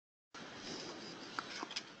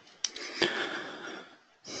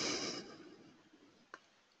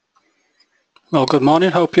Well, good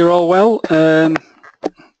morning. Hope you're all well.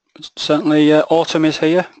 Certainly autumn is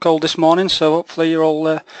here, cold this morning, so hopefully you're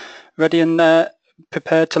all ready and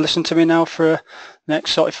prepared to listen to me now for the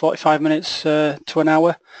next sort of 45 minutes to an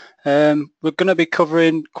hour. We're going to be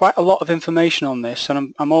covering quite a lot of information on this,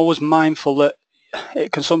 and I'm always mindful that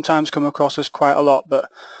it can sometimes come across as quite a lot, but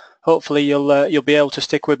hopefully you'll be able to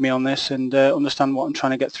stick with me on this and understand what I'm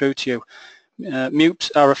trying to get through to you.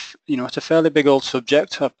 MEWPs are, it's a fairly big old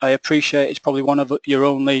subject. I appreciate it's probably one of your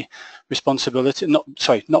only responsibility.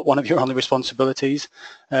 Not one of your only responsibilities,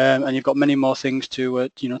 and you've got many more things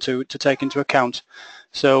to take into account.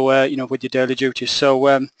 So with your daily duties. So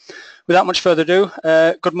without much further ado,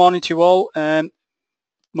 good morning to you all.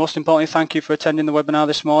 Most importantly, thank you for attending the webinar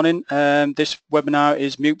this morning. This webinar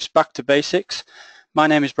is MEWPs Back to Basics. My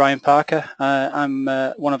name is Brian Parker. I'm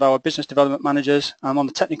one of our business development managers. I'm on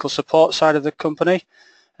the technical support side of the company.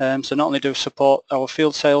 So not only do I support our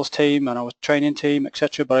field sales team and our training team,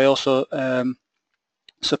 etc., but I also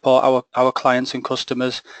support our clients and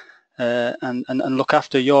customers and look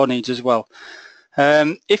after your needs as well.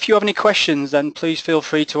 If you have any questions, then please feel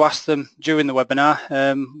free to ask them during the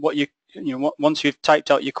webinar. Once you've typed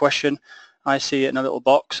out your question, I see it in a little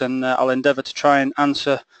box, and I'll endeavour to try and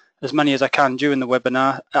answer as many as I can during the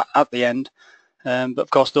webinar at the end, but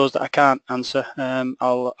of course those that I can't answer,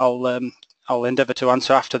 I'll endeavour to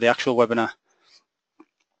answer after the actual webinar.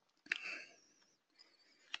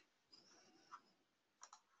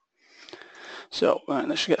 So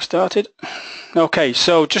let's get started. Okay,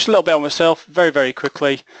 so just a little bit on myself, very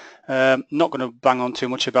quickly. Not going to bang on too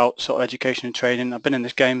much about sort of education and training. I've been in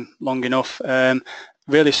this game long enough.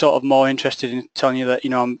 Really sort of more interested in telling you that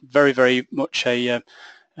I'm very much a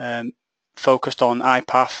focused on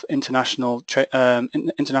IPAF, International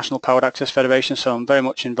Powered Access Federation, so I'm very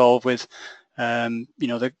much involved with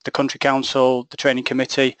the country council, the training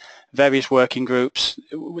committee, various working groups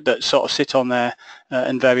that sort of sit on there,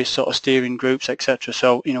 and various sort of steering groups, etc.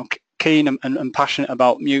 So keen and passionate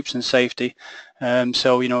about MEWPs and safety.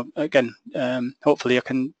 So again, hopefully I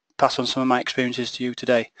can pass on some of my experiences to you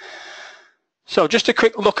today. So just a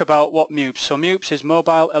quick look about what MEWPs. So MEWPs is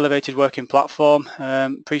Mobile Elevated Working Platform.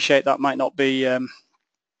 Appreciate that might not be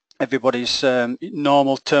everybody's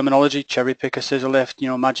normal terminology, cherry picker, scissor lift,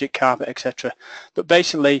 magic carpet, etc. But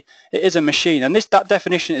basically it is a machine, and that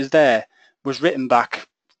definition was written back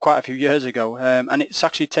quite a few years ago, and it's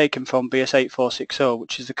actually taken from BS 8460,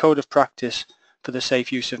 which is the code of practice for the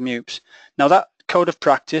safe use of MEWPs. Now that code of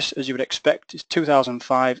practice, as you would expect, is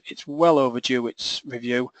 2005. It's well overdue its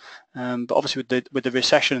review, but obviously with the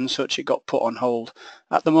recession and such, it got put on hold.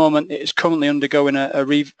 At the moment, it is currently undergoing a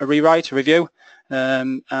review,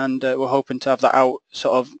 and we're hoping to have that out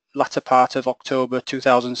sort of latter part of October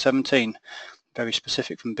 2017. Very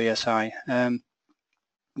specific from BSI.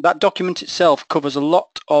 That document itself covers a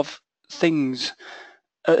lot of things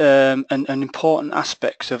and important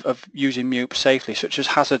aspects of using MEWP safely, such as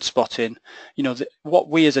hazard spotting. What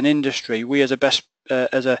we as an industry, we as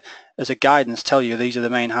a guidance tell you these are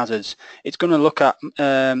the main hazards. It's going to look at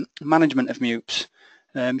management of MEWPs.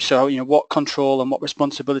 So what control and what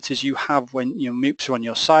responsibilities you have when MEWPs are on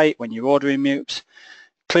your site, when you're ordering MEWPs.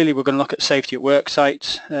 Clearly, we're going to look at safety at work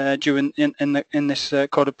sites during in this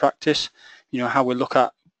code of practice. How we look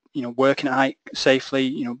at working at height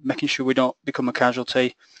safely, making sure we don't become a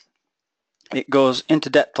casualty. It goes into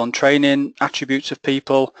depth on training, attributes of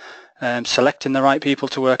people, selecting the right people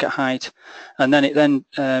to work at height, and then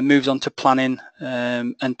it moves on to planning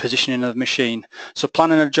and positioning of the machine. So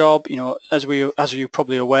planning a job, as you're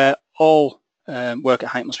probably aware, all work at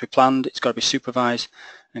height must be planned. It's got to be supervised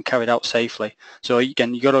and carried out safely. So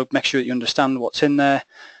again, you've got to make sure that you understand what's in there.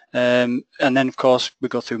 And then of course we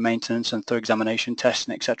go through maintenance and through examination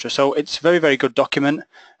testing, etc. So it's a very good document.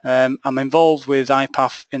 I'm involved with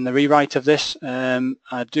IPAF in the rewrite of this.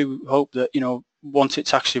 I do hope that once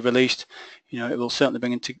it's actually released, it will certainly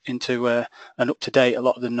bring into an up-to-date a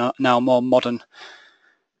lot of the now more modern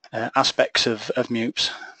aspects of MEWPs.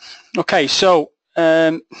 Okay, so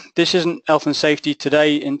this isn't health and safety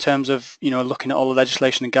today in terms of looking at all the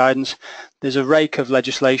legislation and guidance. There's a rake of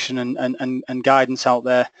legislation and guidance out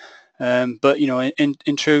there, but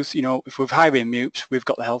in truth, if we're hiring MEWPs, we've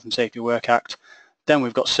got the Health and Safety Work Act. Then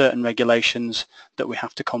we've got certain regulations that we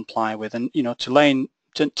have to comply with, and to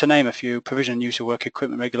name a few: provision and use of work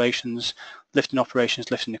equipment regulations, lifting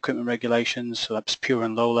operations, lifting equipment regulations, so that's pure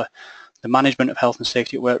and lower. The management of health and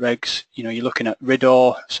safety at work regs, you're looking at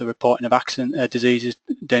RIDDOR, so reporting of accident, diseases,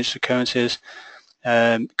 dangerous occurrences,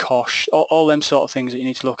 COSH, all them sort of things that you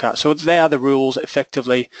need to look at. So they are the rules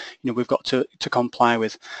effectively we've got to comply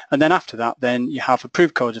with. And then after that, then you have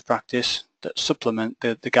approved codes of practice, that supplement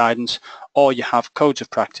the guidance, or you have codes of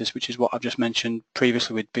practice, which is what I've just mentioned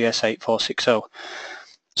previously with BS 8460.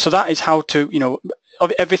 So that is how to, you know,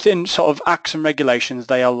 everything sort of acts and regulations,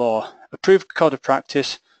 they are law. Approved code of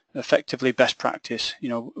practice, effectively best practice. You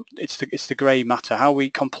know, it's the grey matter, how we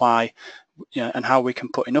comply, you know, and how we can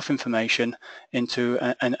put enough information into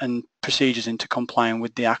and procedures into complying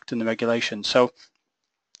with the Act and the regulations. So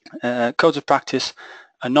codes of practice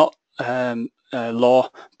are not law,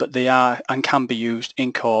 but they are and can be used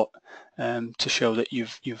in court to show that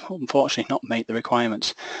you've unfortunately not met the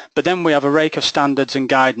requirements. But then we have a rake of standards and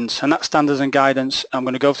guidance, and that standards and guidance, I'm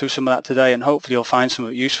going to go through some of that today, and hopefully you'll find some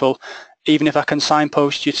of it useful, even if I can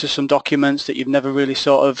signpost you to some documents that you've never really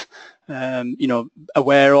sort of you know,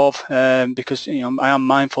 aware of, because, you know, I am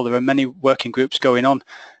mindful there are many working groups going on,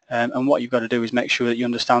 and what you've got to do is make sure that you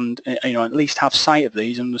understand, you know, at least have sight of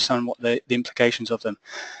these and understand what the implications of them.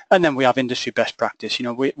 And then we have industry best practice. You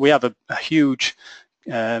know, we have a huge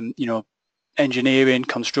you know, engineering,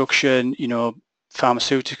 construction, you know,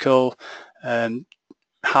 pharmaceutical,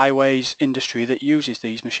 highways industry that uses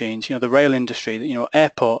these machines, you know, the rail industry, you know,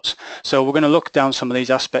 airports. So we're going to look down some of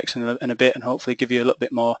these aspects in a bit and hopefully give you a little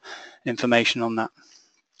bit more information on that.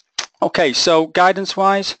 Okay, so guidance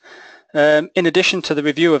wise, in addition to the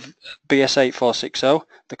review of BS 8460,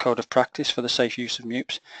 the code of practice for the safe use of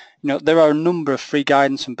MEWPs, you know, there are a number of free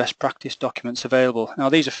guidance and best practice documents available. Now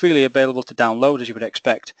these are freely available to download, as you would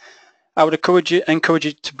expect. I would encourage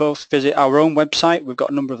you to both visit our own website, we've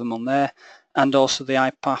got a number of them on there, and also the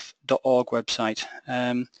IPAF.org website.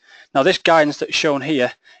 Now this guidance that's shown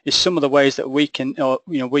here is some of the ways that we can,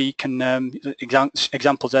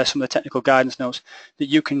 examples there, some of the technical guidance notes that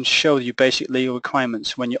you can show you basic legal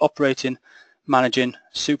requirements when you're operating, managing,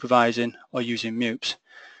 supervising or using MEWPs.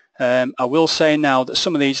 I will say now that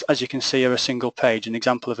some of these, as you can see, are a single page, an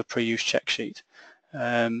example of a pre-use check sheet.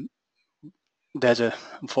 There's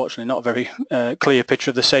unfortunately not a very clear picture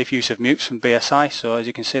of the safe use of MEWPs from BSI, so as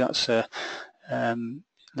you can see that's a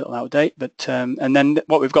little out of date. But and then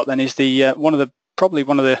what we've got then is the probably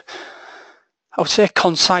one of the I would say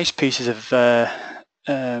concise pieces of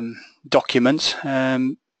documents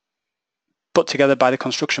put together by the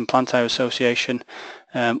Construction Plant Hire Association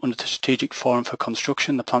under the Strategic Forum for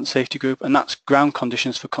Construction, the Plant Safety Group, and that's ground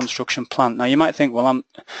conditions for construction plant. Now you might think, well,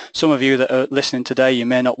 some of you that are listening today, you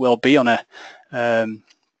may not well be on a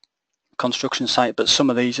construction site, but some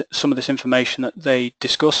of this information that they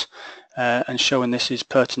discuss and showing this is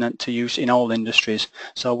pertinent to use in all industries.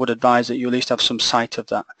 So I would advise that you at least have some sight of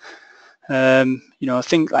that. You know, I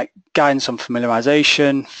think like guidance on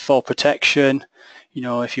familiarization, fall protection. You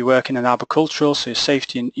know, if you're working in agricultural, so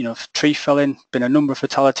safety and, you know, tree felling, been a number of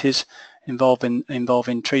fatalities involving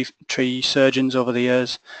tree surgeons over the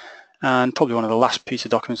years. And probably one of the last piece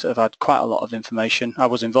of documents that have had quite a lot of information, I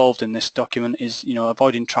was involved in this document, is, you know,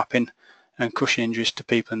 avoiding trapping and crushing injuries to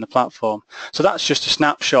people in the platform. So that's just a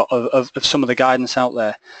snapshot of some of the guidance out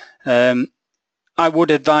there. I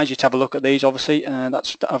would advise you to have a look at these, obviously,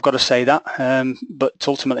 I've got to say that, but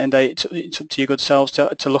ultimately it's up to your good selves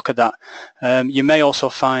to look at that. You may also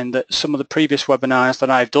find that some of the previous webinars that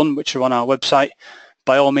I've done, which are on our website,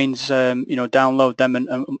 by all means, you know, download them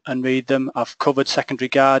and read them. I've covered secondary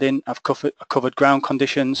guarding, I've covered ground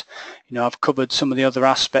conditions, you know, I've covered some of the other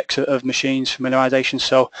aspects of machines familiarization.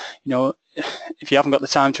 So, you know, if you haven't got the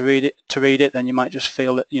time to read it, then you might just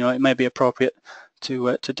feel that, you know, it may be appropriate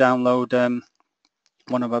to download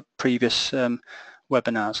one of our previous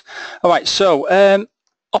webinars. All right, so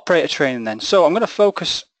operator training then. So I'm going to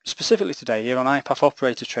focus specifically today here on IPAF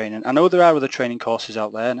operator training. I know there are other training courses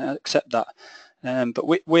out there, and I accept that.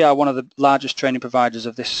 But we are one of the largest training providers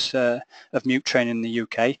of this of MEWP training in the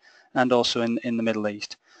UK and also in the Middle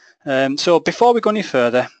East. So before we go any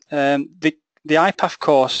further, the IPAF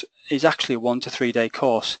course is actually a 1 to 3 day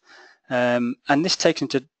course, and this takes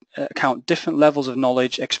into account different levels of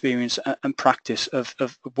knowledge, experience and practice of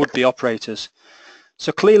would-be operators.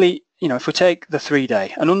 So clearly, you know, if we take the 3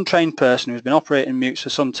 day, an untrained person who's been operating MEWPs for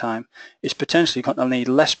some time is potentially going to need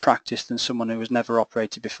less practice than someone who has never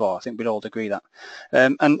operated before. I think we'd all agree that.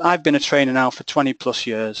 And I've been a trainer now for 20 plus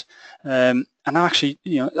years. And I actually,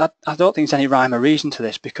 you know, I don't think there's any rhyme or reason to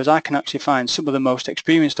this, because I can actually find some of the most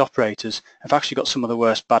experienced operators have actually got some of the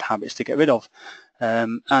worst bad habits to get rid of.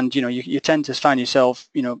 And, you know, you tend to find yourself,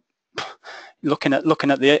 you know, looking at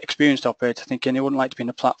the experienced operator thinking they wouldn't like to be in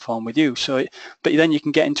a platform with you. So but then you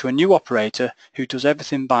can get into a new operator who does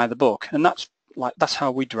everything by the book, and that's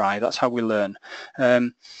how we drive, that's how we learn.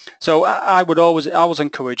 So I would always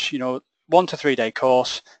encourage, you know, 1 to 3 day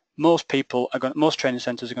course. Most training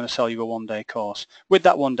centers are going to sell you a 1 day course. With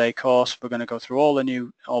that 1 day course, we're going to go through all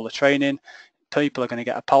the training, people are going to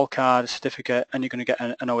get a PAL card, a certificate, and you're going to get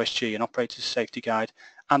an OSG, an Operator's Safety Guide,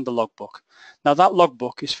 and the logbook. Now that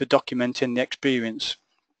logbook is for documenting the experience.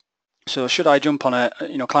 So should I jump on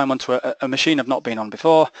climb onto a machine I've not been on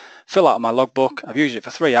before, fill out my logbook, I've used it for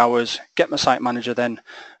 3 hours, get my site manager then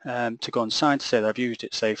to go and sign to say that I've used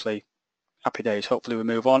it safely, happy days, hopefully we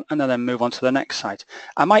move on, and then move on to the next site.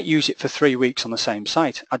 I might use it for 3 weeks on the same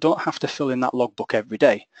site. I don't have to fill in that logbook every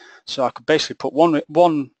day. So I could basically put one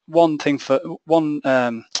thing for one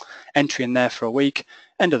entry in there for a week,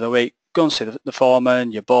 end of the week, go and see the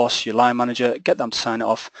foreman, your boss, your line manager, get them to sign it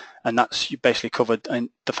off, and that's you basically covered in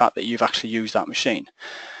the fact that you've actually used that machine.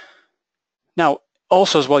 Now,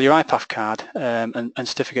 also as well, your IPAF card and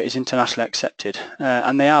certificate is internationally accepted,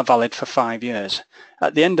 and they are valid for 5 years.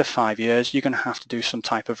 At the end of 5 years, you're going to have to do some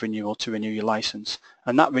type of renewal to renew your license,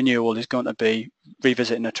 and that renewal is going to be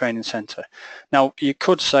revisiting a training centre. Now, you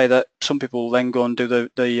could say that some people will then go and do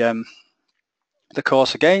the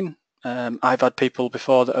course again. I've had people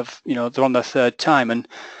before that have, they're on their 3rd time, and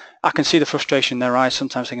I can see the frustration in their eyes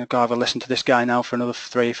sometimes thinking, God, I've listened to this guy now for another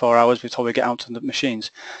 3 or 4 hours before we get out to the machines.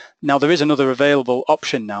 Now there is another available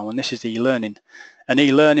option now, and this is the e-learning. And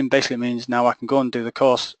e-learning basically means now I can go and do the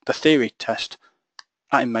course, the theory test,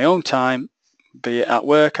 in my own time, be it at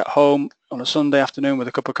work, at home, on a Sunday afternoon with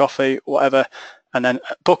a cup of coffee, whatever, and then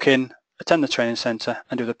book in, attend the training centre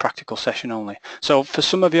and do the practical session only. So for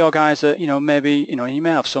some of your guys that, maybe, you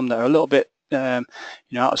may have some that are a little bit,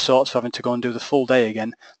 out of sorts, having to go and do the full day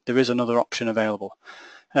again, there is another option available.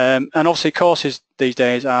 And obviously courses these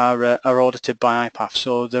days are audited by IPAF,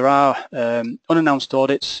 so there are unannounced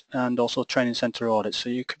audits and also training centre audits, so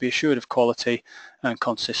you could be assured of quality and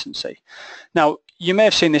consistency. Now, you may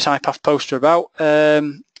have seen this IPAF poster about.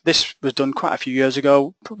 This was done quite a few years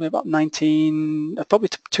ago, probably about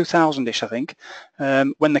 2000-ish, I think,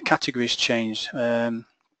 when the categories changed. And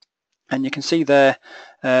you can see there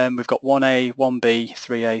we've got 1A, 1B,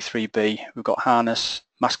 3A, 3B. We've got harness,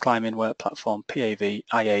 mass climbing, work platform, PAV,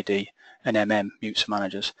 IAD, and MEWPs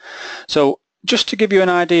managers. So just to give you an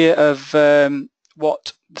idea of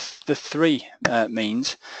what the 3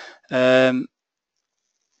 means, the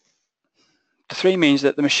 3 means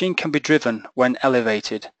that the machine can be driven when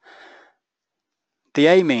elevated. The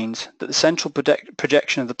A means that the central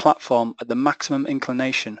projection of the platform at the maximum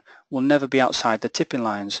inclination will never be outside the tipping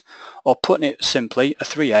lines, or putting it simply, a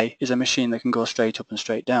 3A is a machine that can go straight up and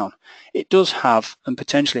straight down. It does have and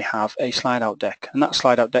potentially have a slide out deck, and that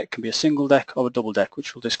slide out deck can be a single deck or a double deck,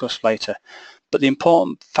 which we'll discuss later. But the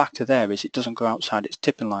important factor there is it doesn't go outside its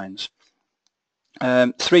tipping lines.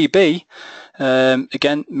 3B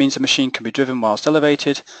again means the machine can be driven whilst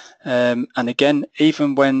elevated, and again,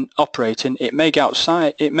 even when operating, it may get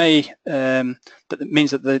outside. It may that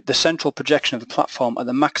means that the central projection of the platform at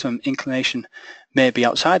the maximum inclination may be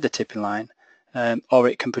outside the tipping line, or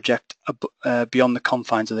it can project beyond the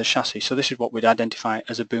confines of the chassis. So this is what we'd identify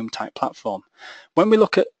as a boom type platform. When we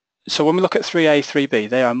look at 3A, 3B,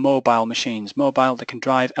 they are mobile machines. Mobile, they can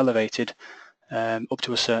drive elevated up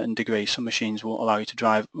to a certain degree. Some machines won't allow you to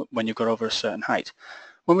drive when you've got over a certain height.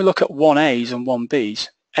 When we look at 1As and 1Bs,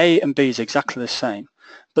 A and B is exactly the same,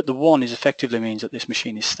 but the 1 is effectively means that this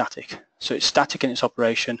machine is static. So it's static in its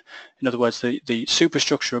operation. In other words, the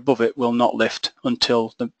superstructure above it will not lift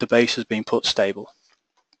until the base has been put stable.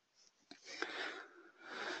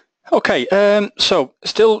 Okay, so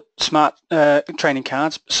still smart training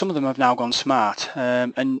cards. Some of them have now gone smart,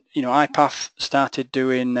 and IPAF started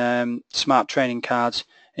doing smart training cards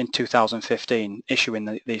in 2015,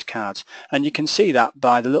 issuing these cards, and you can see that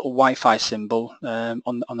by the little Wi-Fi symbol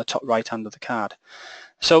on the top right hand of the card.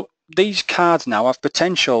 So these cards now have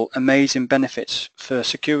potential amazing benefits for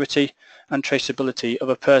security and traceability of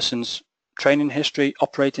a person's training history,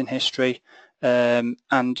 operating history, and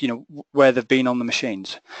where they've been on the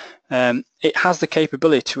machines. It has the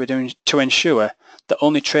capability to ensure that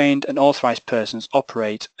only trained and authorized persons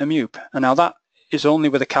operate a MEWP, and now that is only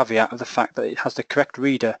with a caveat of the fact that it has the correct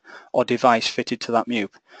reader or device fitted to that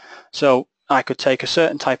MEWP. So I could take a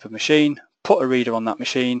certain type of machine, put a reader on that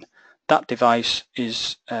machine, that device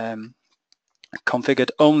is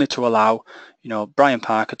configured only to allow Brian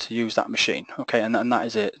Parker to use that machine. Okay, and that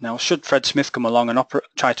is it. Now should Fred Smith come along and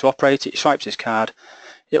try to operate it, he swipes his card,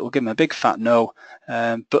 it will give him a big fat no,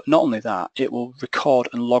 but not only that, it will record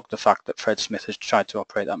and log the fact that Fred Smith has tried to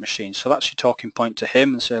operate that machine. So that's your talking point to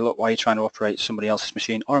him, and say, look, why are you trying to operate somebody else's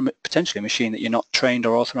machine, or potentially a machine that you're not trained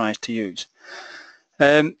or authorized to use.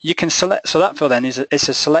 You can select, so that then is it's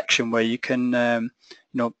a selection where you can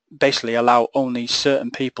basically allow only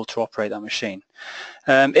certain people to operate that machine.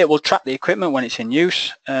 It will track the equipment when it's in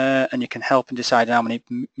use, and you can help in deciding how many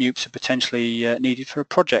MEWPs are potentially needed for a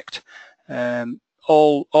project.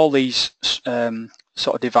 All these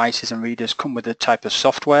sort of devices and readers come with a type of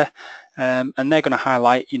software, and they're going to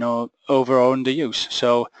highlight, over or under use.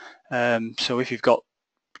 So if you've got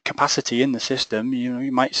capacity in the system,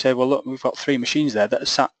 you might say, well, look, we've got 3 machines there that are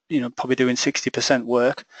sat, probably doing 60%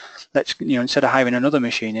 work. Let's, instead of hiring another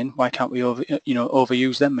machine in, why can't we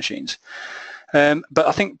overuse them machines? But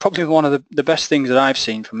I think probably one of the best things that I've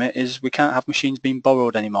seen from it is we can't have machines being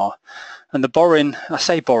borrowed anymore. And the borrowing, I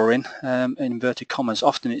say borrowing in inverted commas,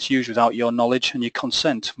 often it's used without your knowledge and your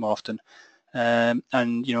consent more often. And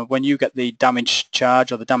when you get the damage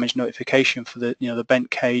charge or the damage notification for the the bent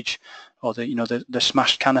cage or the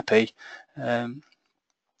smashed canopy,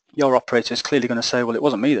 your operator is clearly going to say, well, it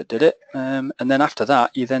wasn't me that did it, and then after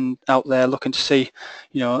that you're then out there looking to see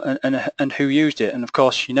and who used it. And of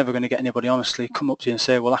course you're never going to get anybody honestly come up to you and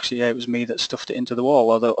say, well, actually, yeah, it was me that stuffed it into the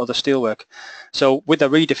wall or the steelwork. So with a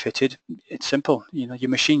reader fitted, it's simple. Your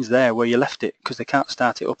machine's there where you left it because they can't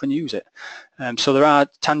start it up and use it. So there are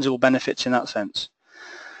tangible benefits in that sense.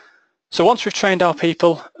 So once we've trained our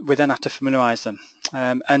people, we then have to familiarise them.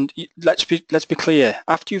 And let's be clear,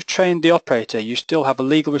 after you've trained the operator, you still have a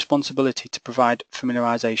legal responsibility to provide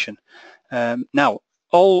familiarisation. Now,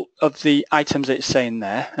 all of the items that it's saying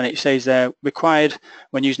there, and it says they're required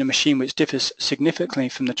when using a machine which differs significantly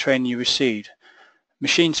from the training you received.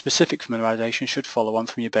 Machine-specific familiarisation should follow on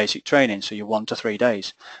from your basic training, so your 1 to 3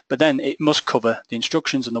 days. But then it must cover the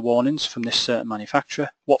instructions and the warnings from this certain manufacturer,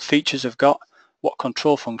 what features have got, what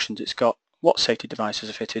control functions it's got, what safety devices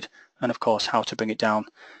are fitted, and of course how to bring it down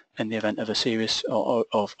in the event of a serious or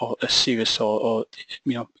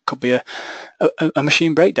could be a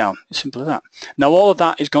machine breakdown. As simple as that. Now all of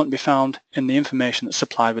that is going to be found in the information that's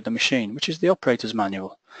supplied with the machine, which is the operator's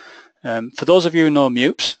manual. For those of you who know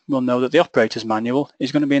MEWPs, will know that the operator's manual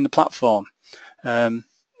is going to be in the platform. So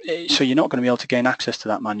you're not going to be able to gain access to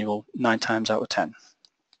that manual 9 times out of 10.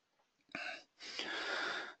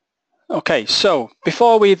 Okay, so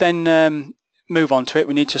before we then move on to it,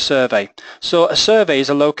 we need to survey. So a survey is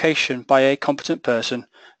a location by a competent person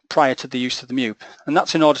prior to the use of the MEWP, and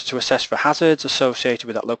that's in order to assess for hazards associated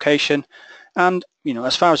with that location, and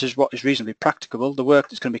as far as what is reasonably practicable, the work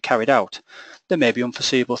that's going to be carried out. There may be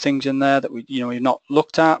unforeseeable things in there that you've not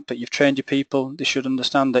looked at, but you've trained your people. They should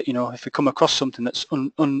understand that if we come across something that's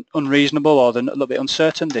unreasonable or they're a little bit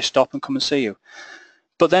uncertain, they stop and come and see you.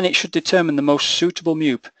 But then it should determine the most suitable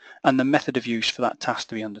MEWP and the method of use for that task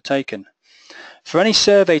to be undertaken. For any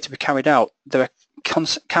survey to be carried out, there are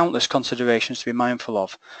countless considerations to be mindful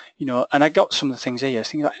of. And I got some of the things here.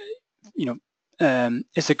 Things like,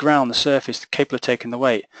 is the ground, the surface, capable of taking the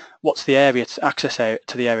weight? What's the area, access area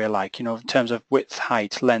to the area like? In terms of width,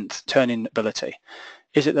 height, length, turning ability.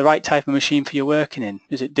 Is it the right type of machine for you working in?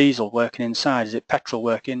 Is it diesel working inside? Is it petrol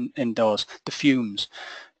working indoors? The fumes.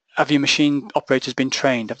 Have your machine operators been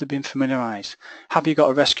trained? Have they been familiarised? Have you got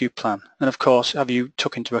a rescue plan? And of course, have you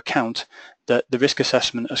took into account that the risk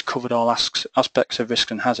assessment has covered all aspects of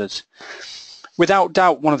risk and hazards? Without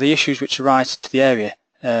doubt, one of the issues which arise to the area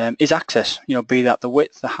is access, be that the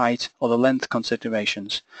width, the height or the length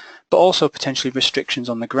considerations, but also potentially restrictions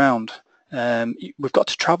on the ground. We've got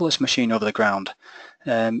to travel this machine over the ground.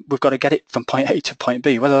 We've got to get it from point A to point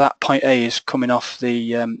B, whether that point A is coming off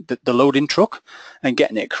the loading truck and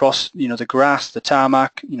getting it across, the grass, the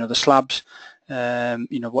tarmac, the slabs,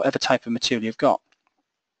 whatever type of material you've got.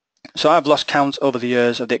 So I've lost count over the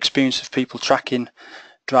years of the experience of people tracking,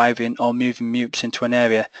 driving or moving MEWPs into an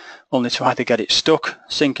area only to either get it stuck,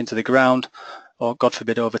 sink into the ground, or God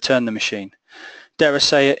forbid overturn the machine. Dare I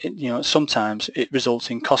say it, sometimes it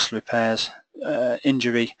results in costly repairs,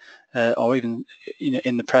 injury, or even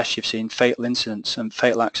in the press you've seen fatal incidents and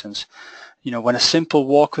fatal accidents. When a simple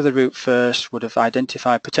walk of the route first would have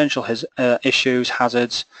identified potential issues,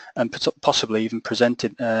 hazards, and possibly even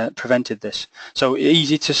prevented this. So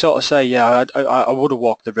easy to sort of say, yeah, I would have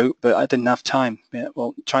walked the route, but I didn't have time. Yeah,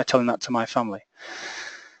 well, try telling that to my family.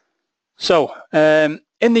 So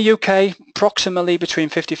in the UK, approximately between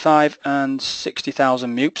 55 and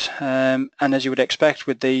 60,000 MEWPs, and as you would expect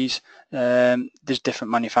with these, there's different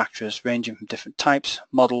manufacturers ranging from different types,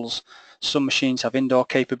 models. Some machines have indoor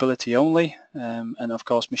capability only, and of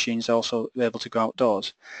course machines are also able to go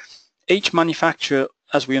outdoors. Each manufacturer,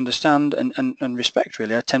 as we understand and respect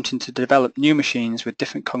really, are attempting to develop new machines with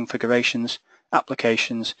different configurations,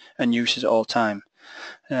 applications and uses at all time.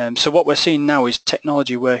 So what we're seeing now is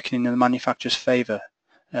technology working in the manufacturer's favour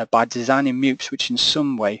by designing MEWPs which in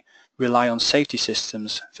some way rely on safety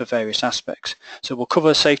systems for various aspects. So we'll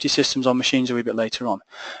cover safety systems on machines a wee bit later on.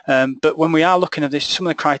 But when we are looking at this, some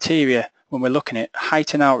of the criteria when we're looking at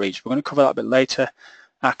height and outreach, we're going to cover that a bit later.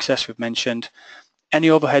 Access we've mentioned. any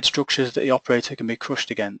overhead structures that the operator can be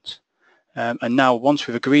crushed against. And now, once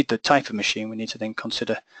we've agreed the type of machine, we need to then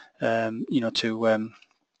consider, to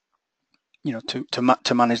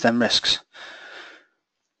manage them risks.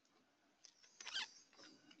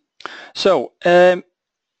 So,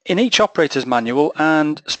 in each operator's manual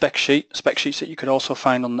and spec sheets that you could also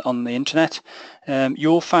find on the internet,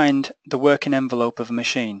 you'll find the working envelope of a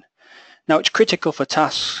machine. Now, it's critical for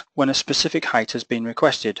tasks when a specific height has been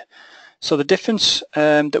requested. So the difference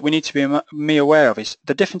that we need to be aware of is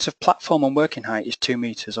the difference of platform and working height is 2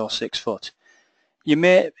 meters or 6 foot. You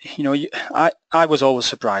may, I was always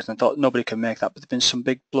surprised and thought nobody can make that, but there've been some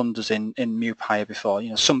big blunders in MEWP hire before.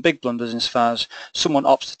 Some big blunders as far as someone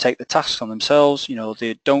opts to take the tasks on themselves.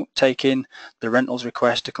 They don't take in the rentals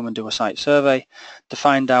request to come and do a site survey to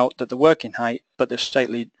find out that the working height, but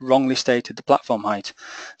they've wrongly stated the platform height.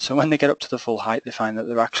 So when they get up to the full height, they find that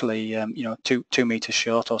they're actually, 2 meters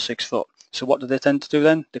short or 6 foot. So what do they tend to do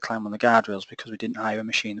then? They climb on the guardrails because we didn't hire a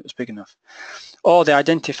machine that was big enough. Or they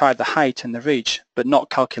identified the height and the reach, but not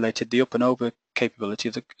calculated the up and over capability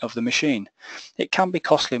of the machine. It can be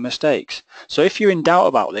costly mistakes. So if you're in doubt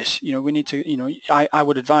about this, we need to, I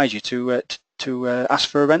would advise you to ask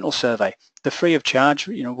for a rental survey. They're free of charge.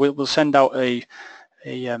 We'll send out a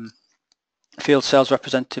field sales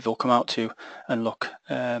representative will come out to you and look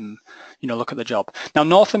at the job. Now,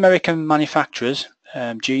 North American manufacturers,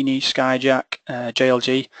 Genie, Skyjack,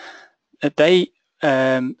 JLG, they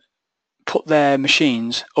put their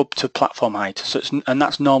machines up to platform height, and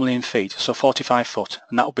that's normally in feet, so 45 foot,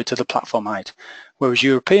 and that will be to the platform height. Whereas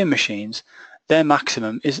European machines, their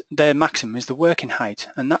maximum is the working height,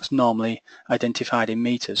 and that's normally identified in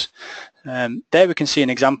meters. There we can see an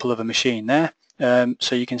example of a machine there.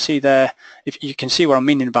 So you can see there, if you can see what I'm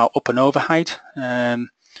meaning about up and over height.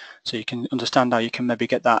 So you can understand how you can maybe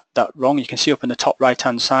get that wrong. You can see up in the top right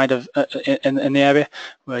hand side of in the area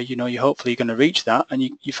where you hopefully you're going to reach that, and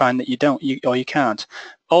you find that you don't, or you can't.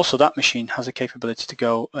 Also, that machine has a capability to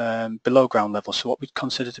go below ground level, so what we'd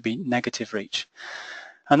consider to be negative reach.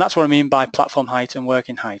 And that's what I mean by platform height and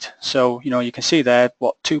working height. So you can see there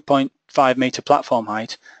what 2.5 meter platform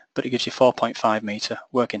height, but it gives you 4.5 meter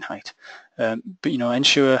working height. But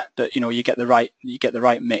ensure that you get the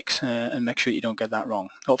right mix and make sure you don't get that wrong.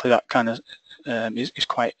 Hopefully that kind of is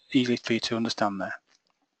quite easy for you to understand there.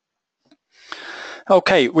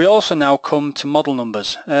 Okay, we also now come to model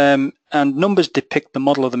numbers, and numbers depict the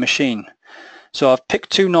model of the machine. So I've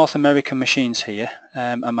picked 2 North American machines here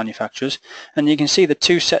and manufacturers, and you can see the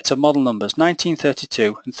 2 sets of model numbers,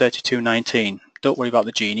 1932 and 3219. Don't worry about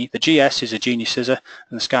the Genie. The GS is a Genie scissor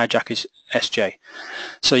and the Skyjack is SJ.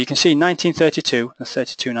 So you can see 1932 and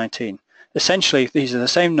 3219. Essentially, these are the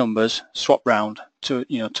same numbers swapped round to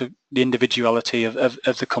to the individuality of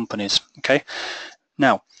the companies. Okay.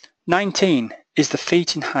 Now, 19 is the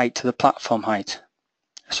feet in height to the platform height.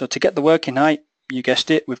 So to get the working height, you guessed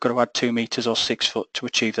it, we've got to add 2 meters or 6 foot to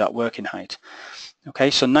achieve that working height. Okay,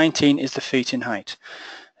 so 19 is the feet in height.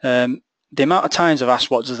 The amount of times I've asked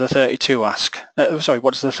what does the 32 ask?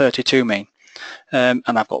 What does the 32 mean? And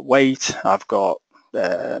I've got weight, I've got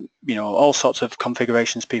all sorts of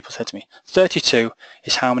configurations people said to me. 32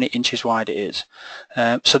 is how many inches wide it is.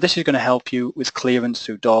 So this is going to help you with clearance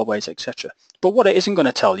through doorways, etc. But what it isn't going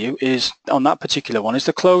to tell you is, on that particular one, is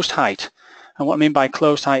the closed height. And what I mean by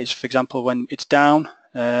closed height is, for example, when it's down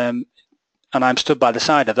and I'm stood by the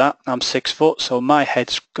side of that, I'm 6 foot, so my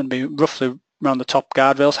head's going to be roughly around the top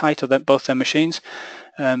guardrails height of both their machines,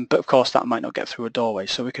 but of course that might not get through a doorway,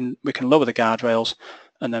 so we can lower the guardrails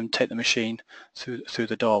and then take the machine through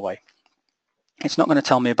the doorway. It's not going to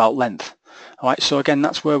tell me about length. All right, so again,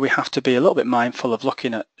 that's where we have to be a little bit mindful of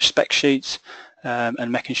looking at spec sheets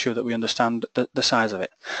and making sure that we understand the size of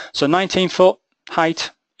it. So 19 foot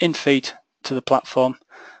height in feet to the platform,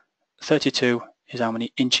 32 is how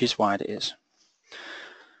many inches wide it is.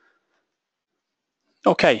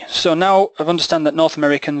 Okay, so now I've understand that North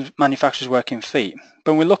American manufacturers work in feet.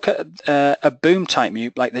 But when we look at a boom type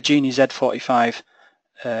MEWP like the Genie Z45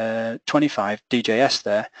 25 DJS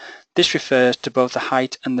there, this refers to both the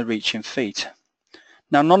height and the reach in feet.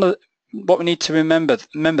 Now what we need to remember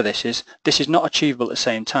this is not achievable at the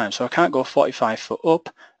same time, so I can't go 45 foot up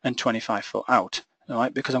and 25 foot out, all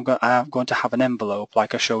right, because I'm going to have an envelope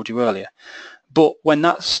like I showed you earlier. But when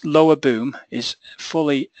that lower boom is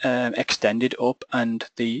fully extended up and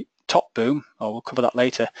the top boom, or we'll cover that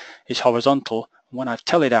later, is horizontal, when I've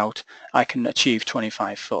tellied out, I can achieve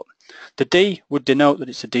 25 foot. The D would denote that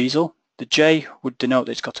it's a diesel, the J would denote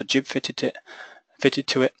that it's got a jib fitted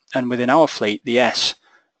to it, and within our fleet, the S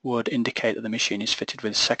would indicate that the machine is fitted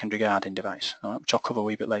with a secondary guarding device, which I'll cover a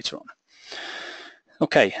wee bit later on.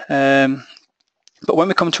 Okay. But when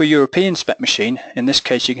we come to a European spec machine, in this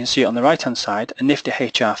case you can see it on the right hand side, a nifty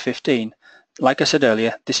HR15, like I said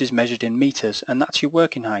earlier, this is measured in meters, and that's your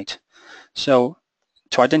working height. So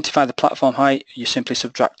to identify the platform height, you simply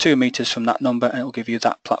subtract 2 meters from that number and it will give you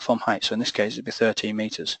that platform height. So in this case, it'll be 13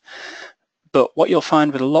 meters. But what you'll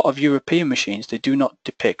find with a lot of European machines, they do not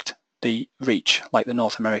depict the reach like the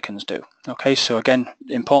North Americans do. Okay, so again,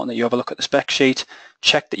 important that you have a look at the spec sheet,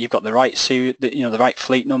 check that you've got the right series, the right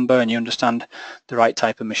fleet number, and you understand the right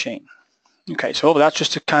type of machine. Okay, so that's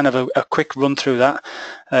just a kind of a quick run through that.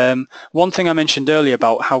 One thing I mentioned earlier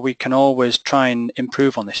about how we can always try and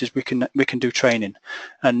improve on this is we can do training,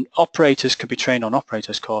 and operators can be trained on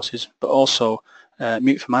operators courses, but also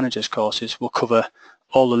MEWP for managers courses will cover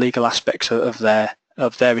all the legal aspects of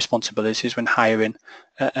their responsibilities when hiring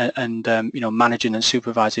and managing and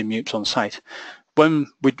supervising MEWPs on site. When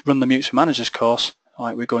we run the MEWP for managers course,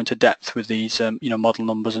 we go into depth with these model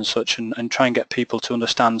numbers and such, and try and get people to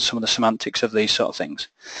understand some of the semantics of these sort of things.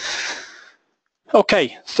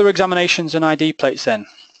 Okay, thorough examinations and ID plates then.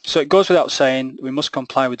 So it goes without saying we must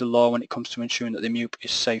comply with the law when it comes to ensuring that the MEWP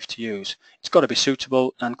is safe to use. It's got to be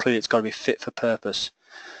suitable, and clearly it's got to be fit for purpose.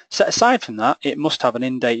 Set aside from that, it must have an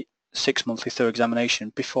in-date 6-monthly thorough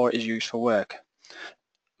examination before it is used for work.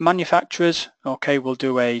 Manufacturers, okay, will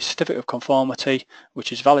do a certificate of conformity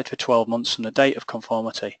which is valid for 12 months from the date of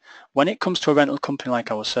conformity. When it comes to a rental company like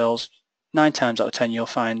ourselves, 9 times out of 10 you'll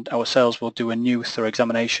find ourselves will do a new thorough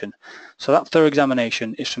examination. So that thorough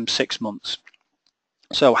examination is from 6 months.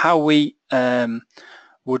 So how we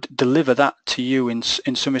would deliver that to you in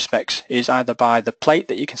some respects is either by the plate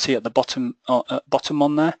that you can see at the bottom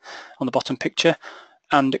on there, on the bottom picture,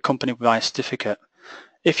 and accompanied by a certificate.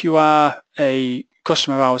 If you are a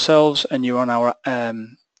customer of ourselves and you're on our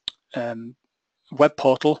web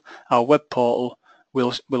portal, our web portal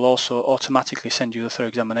will also automatically send you the thorough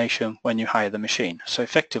examination when you hire the machine. So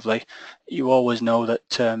effectively, you always know that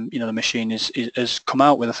the machine has come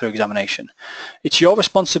out with a thorough examination. It's your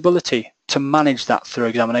responsibility to manage that thorough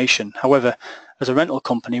examination. However, as a rental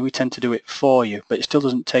company, we tend to do it for you, but it still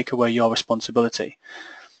doesn't take away your responsibility.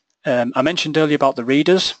 I mentioned earlier about the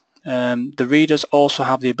readers. The readers also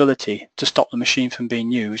have the ability to stop the machine from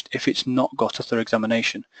being used if it's not got a thorough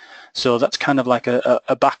examination. So that's kind of like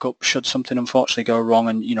a backup should something unfortunately go wrong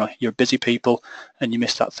and you're busy people and you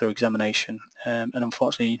miss that thorough examination. And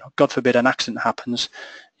unfortunately, God forbid an accident happens,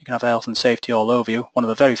 you can have health and safety all over you. One of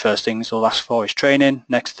the very first things they'll ask for is training.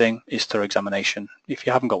 Next thing is thorough examination. If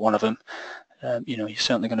you haven't got one of them, you're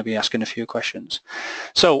certainly going to be asking a few questions.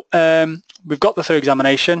 So we've got the thorough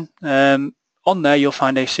examination. On there you'll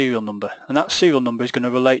find a serial number, and that serial number is going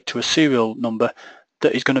to relate to a serial number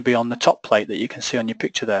that is going to be on the top plate that you can see on your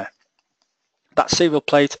picture there. That serial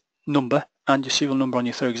plate number and your serial number on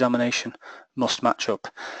your thorough examination must match up.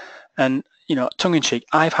 And tongue-in-cheek,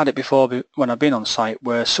 I've had it before when I've been on site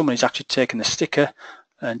where somebody's actually taken the sticker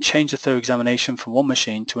and changed the thorough examination from one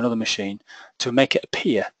machine to another machine to make it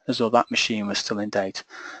appear as though that machine was still in date.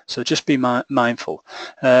 So just be mindful.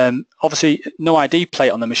 Obviously, no ID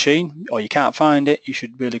plate on the machine, or you can't find it, you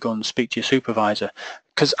should really go and speak to your supervisor,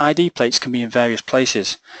 because ID plates can be in various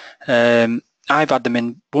places. I've had them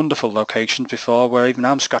in wonderful locations before where even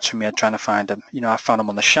I'm scratching my head trying to find them. I found them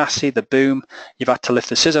on the chassis, the boom. You've had to lift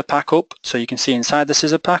the scissor pack up so you can see inside the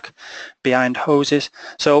scissor pack, behind hoses.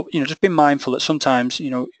 So, just be mindful that sometimes,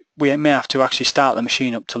 we may have to actually start the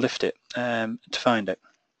machine up to lift it, to find it.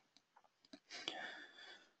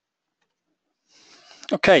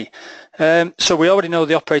 Okay, so we already know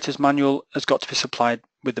the operator's manual has got to be supplied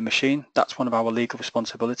with the machine. That's one of our legal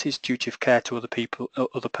responsibilities, duty of care to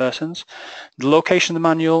other persons. The location of the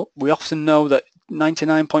manual, we often know that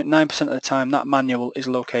 99.9% of the time that manual is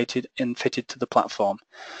located and fitted to the platform.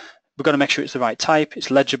 We've got to make sure it's the right type,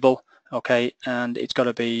 it's legible, okay, and it's got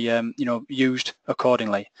to be used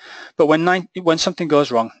accordingly. But when something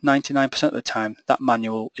goes wrong, 99% of the time that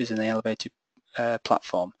manual is in the elevated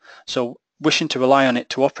platform. So wishing to rely on it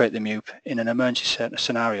to operate the MEWP in an emergency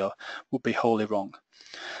scenario would be wholly wrong.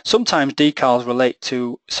 Sometimes decals relate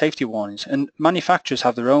to safety warnings, and manufacturers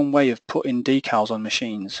have their own way of putting decals on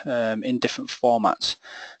machines in different formats.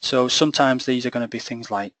 So sometimes these are going to be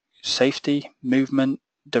things like safety, movement,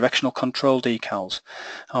 directional control decals.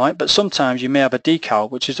 All right, but sometimes you may have a decal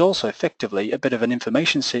which is also effectively a bit of an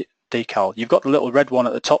information decal. You've got the little red one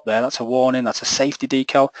at the top there, that's a warning, that's a safety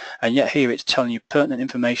decal, and yet here it's telling you pertinent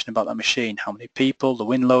information about that machine, how many people, the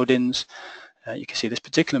wind loadings. You can see this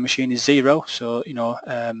particular machine is 0, so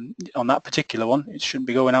on that particular one it shouldn't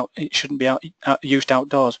be going out, it shouldn't be used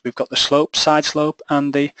outdoors. We've got the slope, side slope,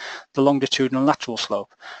 and the longitudinal lateral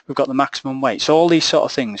slope. We've got the maximum weight. So all these sort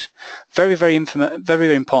of things, very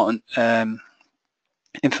important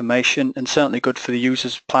information, and certainly good for the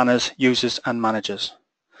users, planners, users and managers.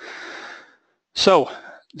 So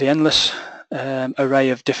the endless array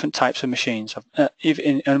of different types of machines,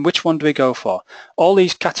 and which one do we go for? All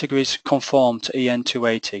these categories conform to EN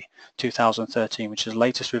 280 2013, which is the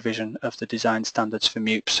latest revision of the design standards for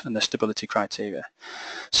MEWPs and the stability criteria.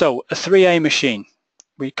 So a 3A machine,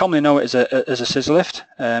 we commonly know it as a scissor lift.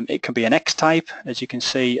 It can be an X type, as you can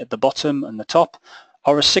see at the bottom and the top,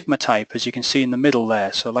 or a sigma type, as you can see in the middle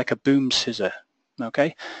there, so like a boom scissor.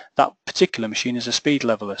 Okay, that particular machine is a speed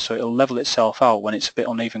leveler, so it'll level itself out when it's a bit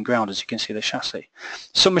uneven ground, as you can see the chassis.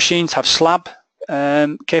 Some machines have slab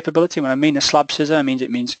capability. When I mean a slab scissor, it means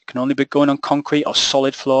it can only be going on concrete or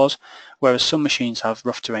solid floors, whereas some machines have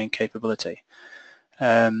rough terrain capability.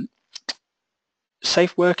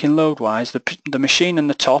 Safe working load wise, the machine in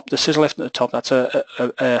the top, the scissor lift at the top, that's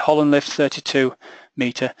a Holland lift 32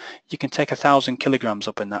 meter. You can take 1,000 kilograms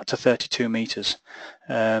up in that to 32 meters,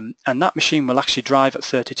 and that machine will actually drive at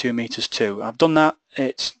 32 meters too. I've done that.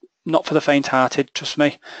 It's not for the faint-hearted, trust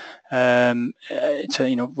me. We're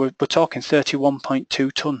talking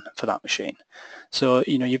 31.2 ton for that machine. So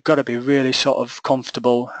you've got to be really sort of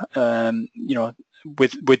comfortable,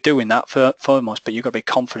 with doing that foremost, but you've got to be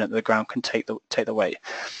confident that the ground can take the weight.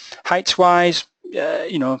 Heights wise,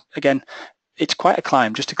 again, it's quite a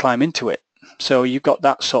climb just to climb into it. So you've got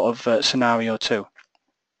that sort of scenario too.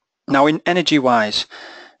 Now in energy wise,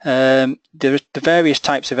 there are the various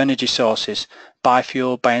types of energy sources: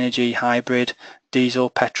 biofuel, bioenergy, hybrid, diesel,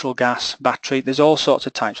 petrol, gas, battery. There's all sorts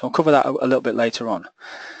of types. I'll cover that a little bit later on.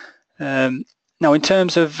 Now in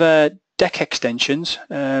terms of deck extensions,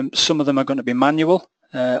 some of them are going to be manual,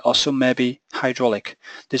 or some may be hydraulic.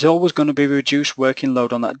 There's always going to be reduced working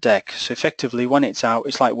load on that deck. So effectively, when it's out,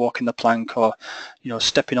 it's like walking the plank or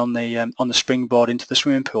stepping on the springboard into the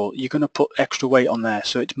swimming pool. You're going to put extra weight on there,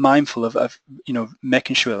 so it's mindful of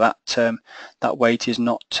making sure that that weight is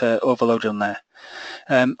not overloaded on there.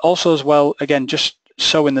 Also as well, again, just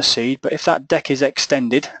sowing the seed, but if that deck is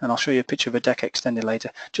extended, and I'll show you a picture of a deck extended later,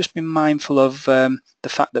 just be mindful of the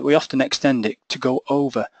fact that we often extend it to go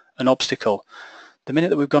over an obstacle. The minute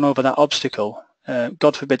that we've gone over that obstacle,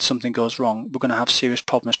 God forbid something goes wrong, we're going to have serious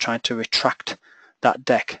problems trying to retract that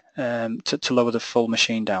deck to lower the full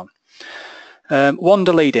machine down.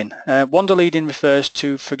 Wander leading. Wander leading refers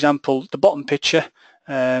to, for example, the bottom picture.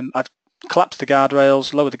 I've collapsed the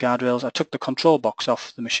guardrails, lowered the guardrails, I took the control box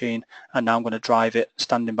off the machine, and now I'm going to drive it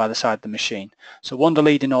standing by the side of the machine. So wander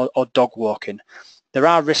leading or dog walking. There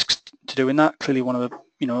are risks to doing that. Clearly one of the,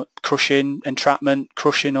 crushing, entrapment,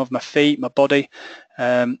 crushing of my feet, my body.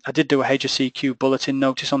 I did do a HSEQ bulletin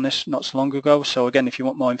notice on this not so long ago, so again, if you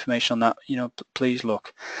want more information on that, please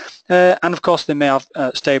look. And of course they may have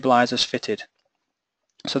stabilizers fitted.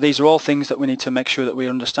 So these are all things that we need to make sure that we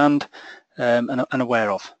understand and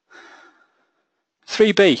aware of.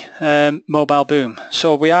 3B, mobile boom.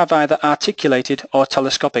 So we have either articulated or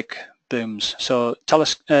telescopic booms. So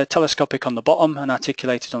telescopic on the bottom and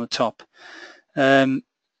articulated on the top.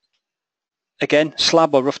 Again,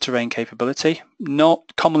 slab or rough terrain capability,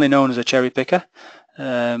 not commonly known as a cherry picker.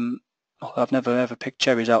 I've never ever picked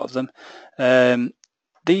cherries out of them.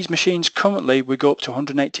 These machines currently we go up to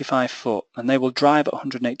 185 foot and they will drive at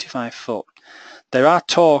 185 foot. There are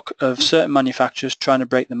talk of certain manufacturers trying to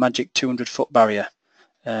break the magic 200 foot barrier.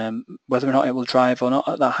 Whether or not it will drive or not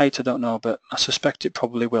at that height I don't know, but I suspect it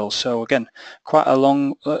probably will. So again, quite a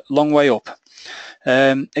long way up.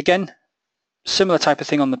 Again, similar type of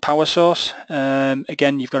thing on the power source.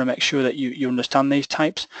 Again, you've got to make sure that you understand these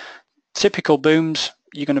types. Typical booms,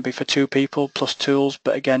 you're going to be for 2 people plus tools,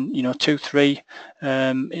 but again, 2, 3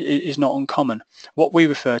 is not uncommon. What we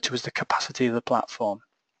refer to as the capacity of the platform.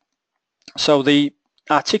 So the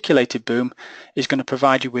articulated boom is going to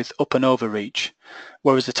provide you with up and over reach,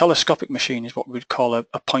 whereas the telescopic machine is what we'd call a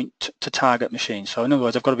point to target machine. So in other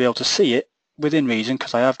words, I've got to be able to see it within reason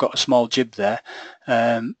because I have got a small jib there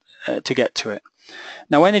to get to it.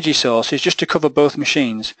 Now energy source is just to cover both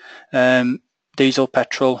machines, diesel,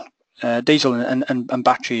 petrol, diesel and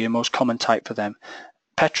battery are the most common type for them.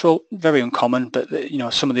 Petrol, very uncommon, but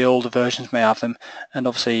some of the older versions may have them, and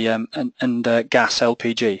obviously gas,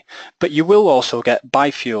 LPG. But you will also get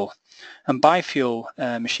biofuel, and biofuel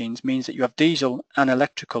machines means that you have diesel and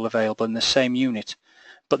electrical available in the same unit,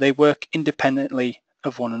 but they work independently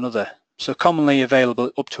of one another, so commonly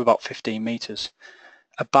available up to about 15 meters.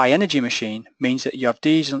 A bioenergy machine means that you have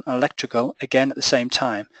diesel and electrical again at the same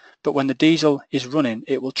time, but when the diesel is running,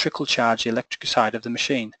 it will trickle charge the electric side of the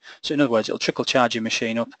machine. So in other words, it'll trickle charge your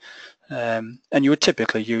machine up, and you would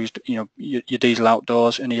typically use your diesel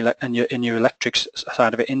outdoors and your electric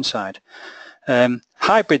side of it inside.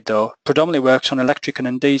 Hybrid though predominantly works on electric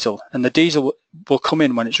and diesel, and the diesel will come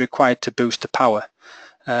in when it's required to boost the power.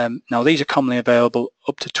 Now these are commonly available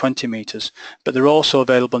up to 20 meters, but they're also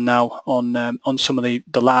available now on some of the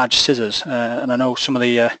large scissors, and I know some of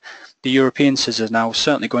the European scissors now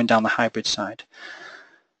certainly going down the hybrid side.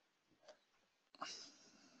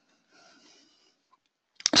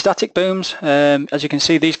 Static booms, as you can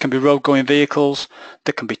see, these can be road-going vehicles,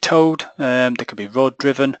 they can be towed, they can be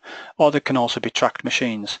road-driven, or they can also be tracked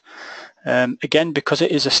machines. Again, because it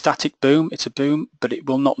is a static boom, it's a boom, but it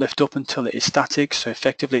will not lift up until it is static, so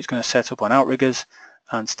effectively it's going to set up on outriggers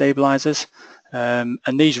and stabilizers, and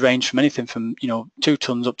these range from anything from 2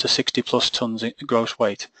 tons up to 60 plus tons gross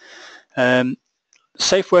weight.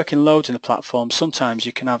 Safe working loads in the platform, sometimes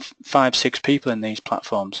you can have 5-6 people in these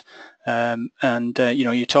platforms, and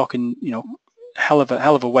you're talking hell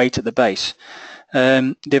of a weight at the base.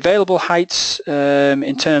 The available heights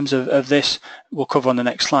in terms of this we'll cover on the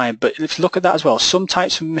next slide, but if you look at that as well, some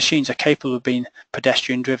types of machines are capable of being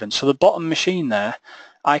pedestrian driven. So the bottom machine there,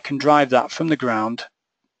 I can drive that from the ground,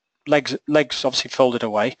 legs obviously folded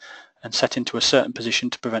away and set into a certain position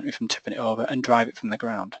to prevent me from tipping it over, and drive it from the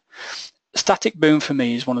ground. Static boom for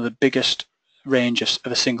me is one of the biggest ranges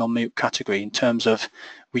of a single MEWP category, in terms of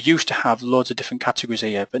we used to have loads of different categories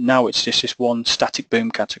here, but now it's just this one static boom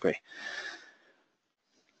category.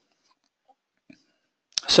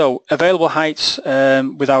 So available heights,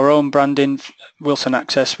 with our own branding, Wilson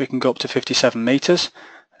Access, we can go up to 57 meters,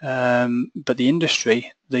 but the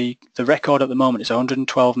industry, the record at the moment is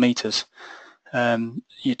 112 meters.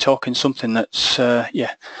 You're talking something that's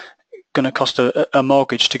going to cost a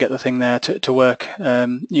mortgage to get the thing there to work,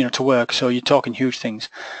 to work. So you're talking huge things.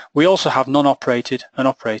 We also have non-operated and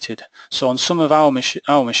operated. So on some of our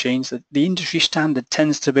machines, the industry standard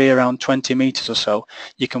tends to be around 20 meters or so.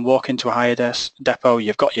 You can walk into a hire depot.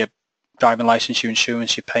 You've got your driving license, your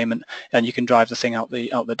insurance, your payment, and you can drive the thing out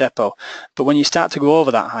the depot. But when you start to go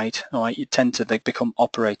over that height, you tend to become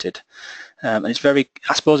operated. And it's very,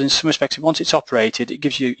 I suppose in some respects, once it's operated, it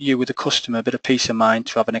gives you with the customer a bit of peace of mind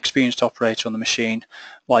to have an experienced operator on the machine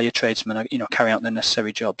while your tradesmen are, carrying out the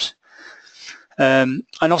necessary jobs. And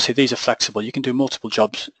obviously these are flexible. You can do multiple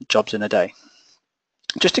jobs in a day.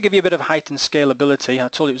 Just to give you a bit of height and scalability, I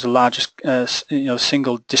told you it was the largest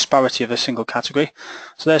single disparity of a single category.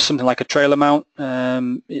 So there's something like a trailer mount.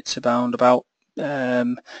 It's about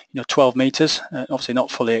 12 meters, obviously not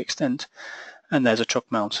fully extent. And there's a truck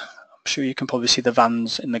mount. I'm sure you can probably see the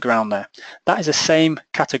vans in the ground there. That is the same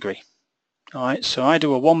category. All right, so I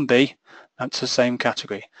do a 1B, that's the same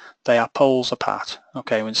category. They are poles apart,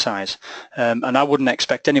 okay, in size. And I wouldn't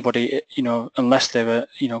expect anybody, unless they were,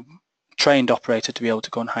 trained operator, to be able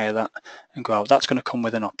to go and hire that and go out. That's going to come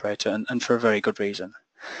with an operator, and for a very good reason.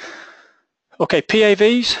 Okay,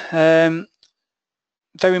 PAVs,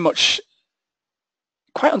 very much,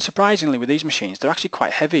 quite unsurprisingly with these machines, they're actually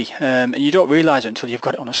quite heavy, and you don't realise it until you've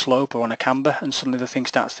got it on a slope or on a camber, and suddenly the thing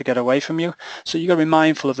starts to get away from you. So you've got to be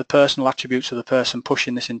mindful of the personal attributes of the person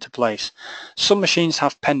pushing this into place. Some machines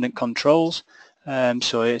have pendant controls,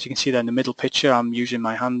 so as you can see there in the middle picture, I'm using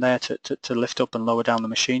my hand there to lift up and lower down the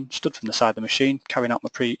machine, stood from the side of the machine, carrying out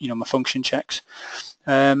my function checks.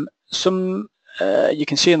 Some you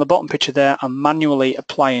can see in the bottom picture there, I'm manually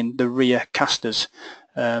applying the rear casters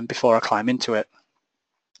before I climb into it.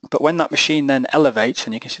 But when that machine then elevates,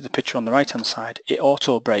 and you can see the picture on the right hand side, it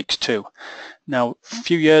auto brakes too. Now a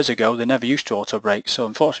few years ago they never used to auto brake, so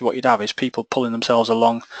unfortunately what you'd have is people pulling themselves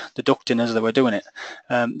along the ducting as they were doing it.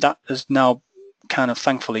 That has now kind of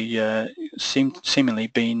thankfully seemingly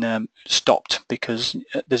been stopped, because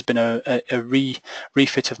there's been a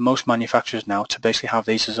refit of most manufacturers now to basically have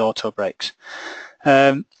these as auto brakes.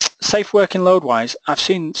 Safe working load wise, I've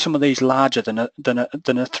seen some of these larger than a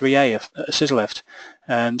 3A, a scissor lift.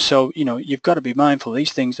 So you've got to be mindful.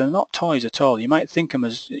 These things, they're not toys at all. You might think them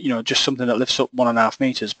as just something that lifts up 1.5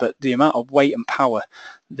 meters, but the amount of weight and power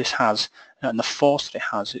this has and the force that it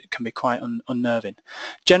has, it can be quite unnerving.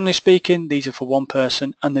 Generally speaking, these are for one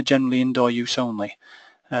person, and they're generally indoor use only.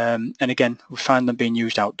 And again, we find them being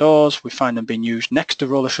used outdoors. We find them being used next to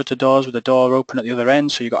roller shutter doors with the door open at the other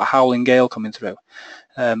end, so you've got a howling gale coming through.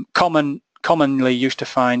 Commonly used to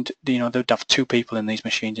find, they'd have 2 people in these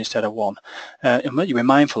machines instead of 1. And what you be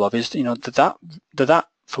mindful of is, that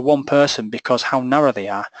for one person, because how narrow they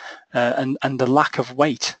are, and the lack of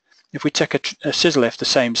weight. If we take a scissor lift the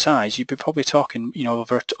same size, you'd be probably talking,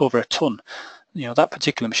 over a ton. That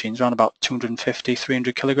particular machine is around about 250,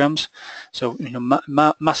 300 kilograms. So,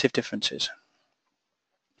 massive differences.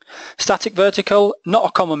 Static vertical, not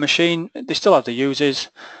a common machine. They still have the uses.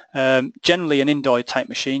 Generally an indoor type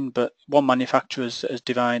machine, but one manufacturer has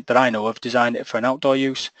designed, that I know of, designed it for an outdoor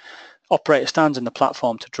use. Operator stands in the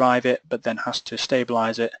platform to drive it, but then has to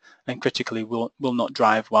stabilize it, and critically will not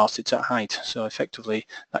drive whilst it's at height. So effectively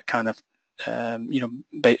that kind of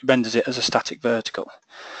renders it as a static vertical.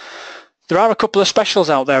 There are a couple of specials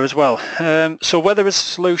out there as well. So whether it's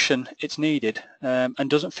a solution it's needed and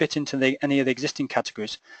doesn't fit into any of the existing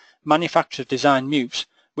categories, manufacturers design MEWPs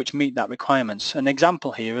which meet that requirements. An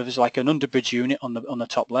example here is like an underbridge unit on the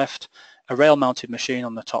top left, a rail-mounted machine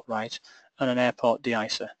on the top right, and an airport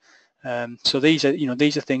de-icer. So these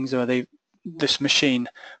are things where this machine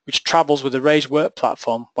which travels with a raised work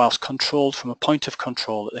platform whilst controlled from a point of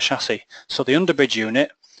control at the chassis. So the underbridge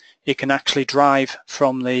unit, it can actually drive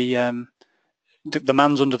from the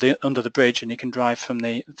man's under the bridge, and he can drive from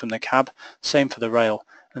the cab. Same for the rail,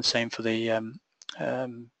 and same for the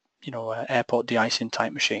airport de-icing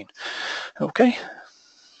type machine. Okay.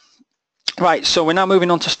 Right, so we're now moving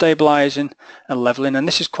on to stabilizing and leveling, and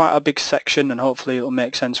this is quite a big section, and hopefully it will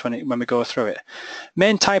make sense when we go through it.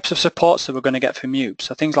 Main types of supports that we're going to get for MEWPs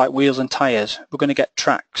are things like wheels and tires. We're going to get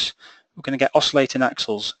tracks. We're going to get oscillating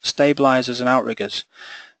axles, stabilizers, and outriggers.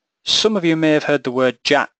 Some of you may have heard the word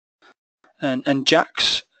jack, and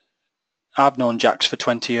jacks. I've known jacks for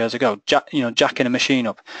 20 years ago. Jacking a machine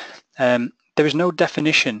up. There is no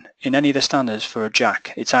definition in any of the standards for a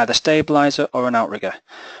jack. It's either stabilizer or an outrigger.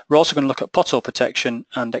 We're also going to look at pothole protection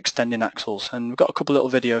and extending axles, and we've got a couple of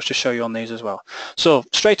little videos to show you on these as well. So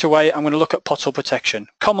straight away I'm going to look at pothole protection,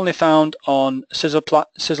 commonly found on scissor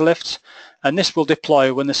lifts, and this will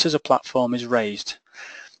deploy when the scissor platform is raised.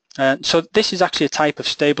 So this is actually a type of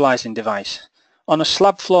stabilizing device. On a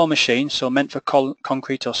slab floor machine, so meant for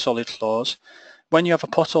concrete or solid floors, when you have a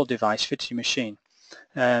pothole device fitted to your machine,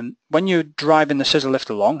 when you're driving the scissor lift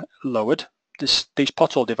along, lowered, these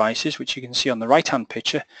pothole devices, which you can see on the right-hand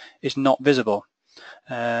picture, is not visible.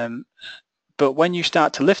 But when you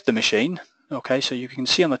start to lift the machine, okay, so you can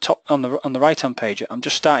see on the top, on the right-hand page, I'm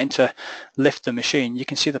just starting to lift the machine. You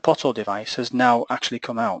can see the pothole device has now actually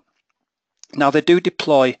come out. Now they do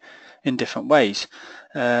deploy in different ways,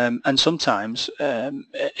 and sometimes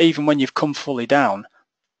even when you've come fully down,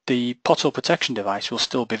 the pothole protection device will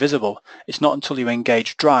still be visible. It's not until you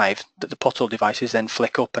engage drive that the pothole devices then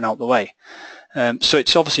flick up and out the way. So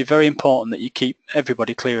it's obviously very important that you keep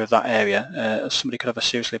everybody clear of that area. Somebody could have a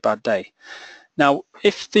seriously bad day. Now,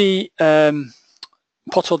 if the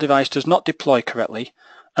pothole device does not deploy correctly,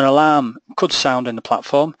 an alarm could sound in the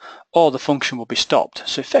platform, or the function will be stopped.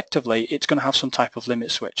 So effectively, it's going to have some type of limit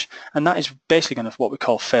switch, and that is basically going to what we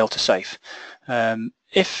call fail to safe.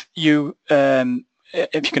 If you can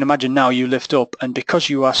imagine now, you lift up, and because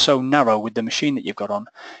you are so narrow with the machine that you've got on,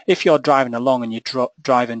 if you're driving along and you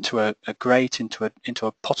drive into a grate, into a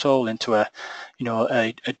pothole, into a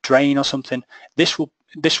drain or something, this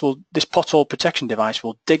pothole protection device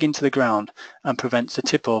will dig into the ground and prevent the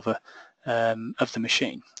tip over of the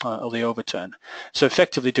machine or the overturn. So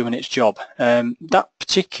effectively doing its job. That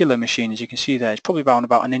particular machine, as you can see there, is probably around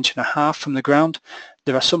about 1.5 inches from the ground.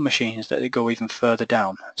 There are some machines that they go even further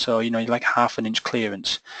down, so like 1/2 inch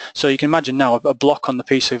clearance. So you can imagine now a block on the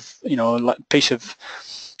piece of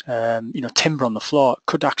timber on the floor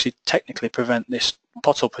could actually technically prevent this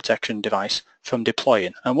pothole protection device from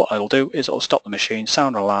deploying, and what it'll do is it'll stop the machine,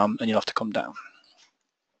 sound an alarm, and you'll have to come down.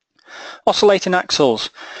 Oscillating axles.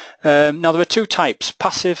 Now there are two types,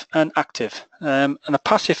 passive and active. And a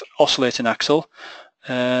passive oscillating axle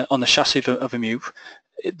on the chassis of a MEWP,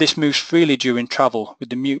 this moves freely during travel with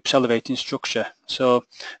the MEWP's elevating structure. So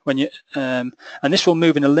when you and this will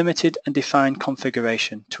move in a limited and defined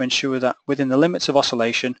configuration to ensure that within the limits of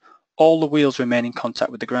oscillation, all the wheels remain in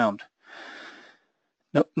contact with the ground.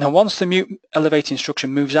 Now once the MEWP elevating structure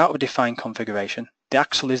moves out of a defined configuration, the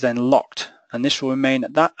axle is then locked, and this will remain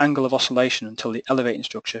at that angle of oscillation until the elevating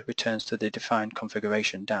structure returns to the defined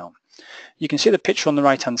configuration down. You can see the picture on the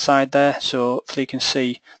right hand side there, so you can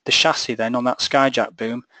see the chassis then on that skyjack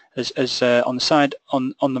boom as on the side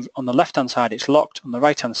on the left hand side it's locked, on the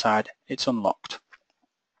right hand side it's unlocked.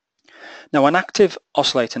 Now an active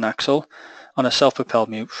oscillating axle on a self-propelled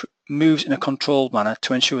MEWP moves in a controlled manner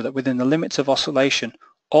to ensure that within the limits of oscillation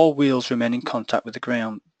all wheels remain in contact with the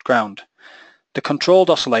ground. The controlled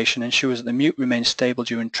oscillation ensures that the MEWP remains stable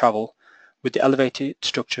during travel with the elevated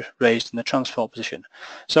structure raised in the transport position.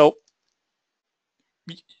 So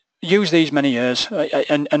use these many years,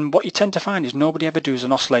 and what you tend to find is nobody ever does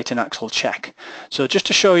an oscillating axle check. So just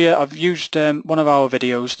to show you, I've used one of our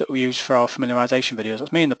videos that we use for our familiarization videos.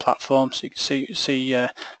 That's me in the platform, so you can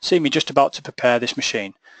see me just about to prepare this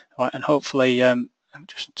machine. Right, and hopefully Let me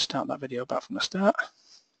just start that video back from the start.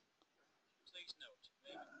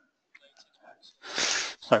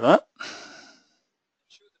 Sorry about that.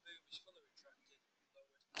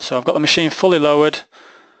 So I've got the machine fully lowered,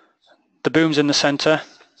 the boom's in the centre,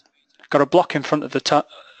 got a block in front of the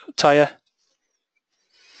tyre.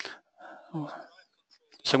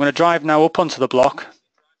 So I'm going to drive now up onto the block,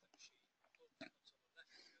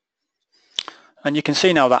 and you can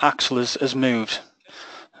see now that axle has moved.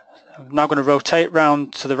 I'm now going to rotate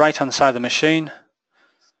round to the right hand side of the machine,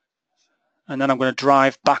 and then I'm going to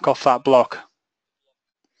drive back off that block.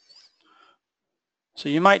 So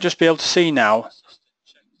you might just be able to see now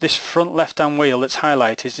this front left hand wheel that's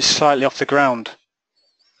highlighted is slightly off the ground.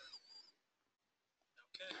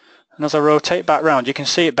 And as I rotate back round, you can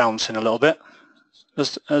see it bouncing a little bit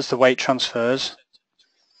as the weight transfers.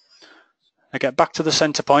 I get back to the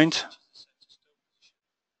centre point.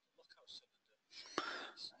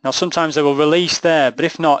 Now sometimes they will release there, but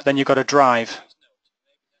if not, then you've got to drive.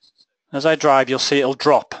 As I drive, you'll see it'll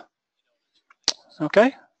drop.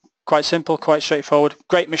 Okay, quite simple, quite straightforward.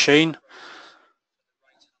 Great machine.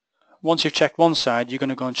 Once you've checked one side, you're going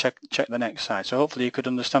to go and check the next side. So hopefully you could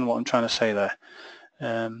understand what I'm trying to say there.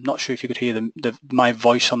 Not sure if you could hear my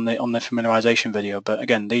voice on the familiarization video, but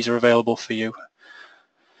again, these are available for you.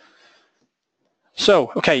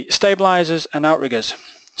 So, okay, stabilizers and outriggers.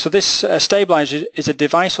 So this stabilizer is a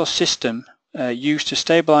device or system used to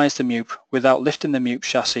stabilize the MEWP without lifting the MEWP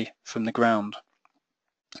chassis from the ground.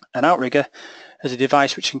 An outrigger is a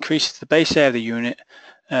device which increases the base area of the unit,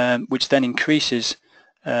 which then increases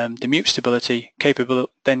the MEWP stability, capable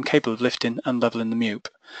of lifting and leveling the MEWP.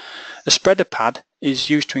 A spreader pad is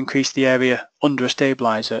used to increase the area under a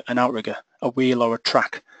stabilizer, an outrigger, a wheel or a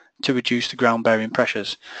track, to reduce the ground bearing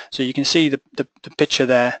pressures. So you can see the picture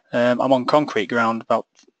there. I'm on concrete ground about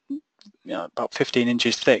 15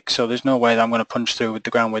 inches thick, so there's no way that I'm going to punch through with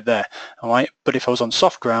the ground width there. All right, but if I was on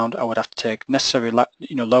soft ground, I would have to take necessary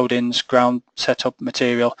load-ins, ground setup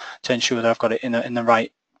material to ensure that I've got it in the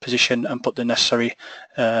right position and put the necessary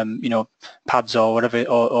pads or whatever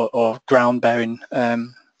or ground bearing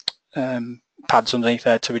pads underneath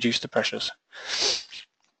there to reduce the pressures.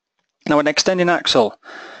 Now an extending axle,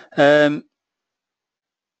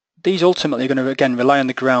 these ultimately are going to again rely on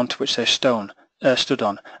the ground to which they're stood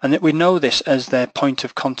on, and we know this as their point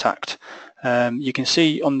of contact. You can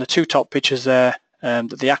see on the two top pictures there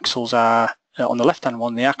that the axles are on the left hand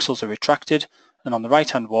one, the axles are retracted, and on the right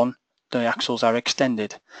hand one the axles are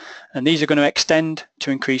extended, and these are going to extend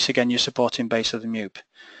to increase again your supporting base of the MEWP.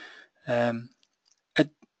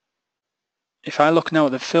 If I look now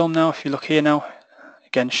at the film now, if you look here now,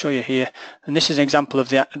 again show you here, and this is an example of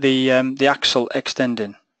the axle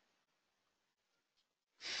extending.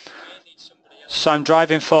 So I'm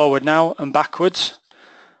driving forward now and backwards,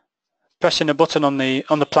 pressing a button on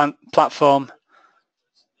the platform,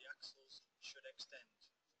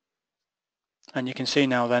 and you can see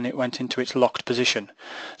now then it went into its locked position.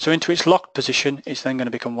 So into its locked position, it's then going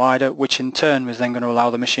to become wider, which in turn is then going to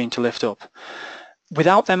allow the machine to lift up.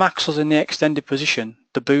 Without them axles in the extended position,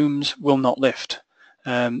 the booms will not lift.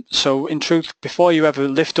 So in truth, before you ever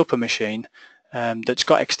lift up a machine that's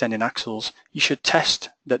got extending axles, you should test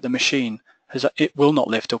that the machine it will not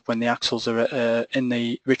lift up when the axles are in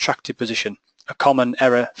the retracted position. A common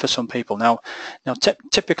error for some people. Now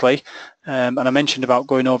typically, and I mentioned about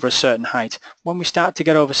going over a certain height, when we start to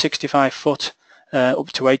get over 65 foot up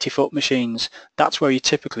to 80 foot machines, that's where you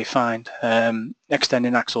typically find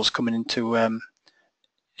extending axles coming into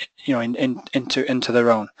into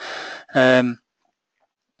their own.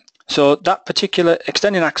 So that particular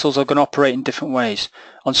extending axles are going to operate in different ways.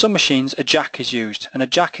 On some machines a jack is used, and a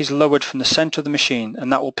jack is lowered from the center of the machine,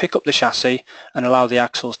 and that will pick up the chassis and allow the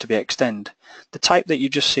axles to be extended. The type that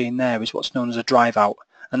you've just seen there is what's known as a drive out,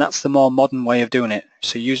 and that's the more modern way of doing it.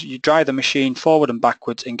 So you drive the machine forward and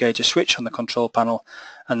backwards, engage a switch on the control panel,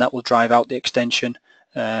 and that will drive out the extension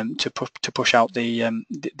to push out the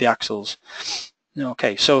axles.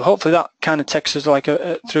 Okay, so hopefully that kind of takes us like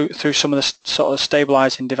through some of the sort of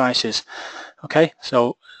stabilizing devices. Okay,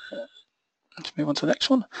 so let's move on to the next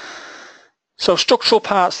one. So structural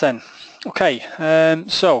parts then. Okay,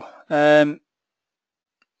 we're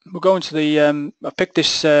going to the I picked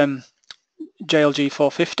this JLG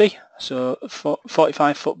 450, so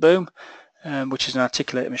 45 foot boom, which is an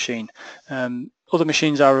articulated machine. Other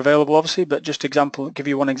machines are available obviously, but just give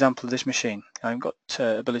you one example of this machine. I haven't got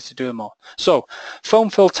ability to do them all. So foam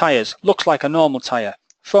filled tyres, looks like a normal tyre.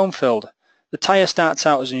 Foam filled. The tyre starts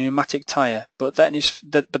out as a pneumatic tyre, but then is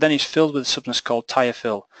filled with a substance called tyre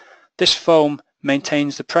fill. This foam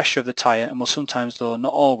maintains the pressure of the tyre and will sometimes, though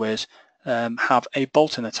not always, have a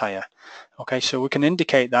bolt in the tyre. Okay, so we can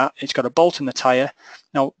indicate that it's got a bolt in the tyre.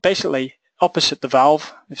 Now basically opposite the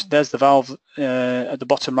valve, if there's the valve at the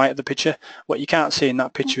bottom right of the picture, what you can't see in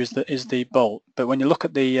that picture is the bolt. But when you look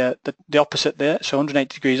at the opposite there, so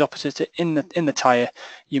 180 degrees opposite it in the tyre,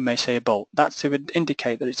 you may see a bolt. That's to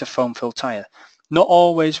indicate that it's a foam-filled tyre. Not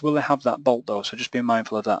always will it have that bolt though, so just be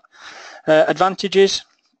mindful of that. Advantages.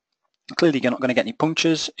 Clearly you're not going to get any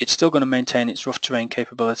punctures, it's still going to maintain its rough terrain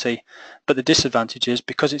capability, but the disadvantage is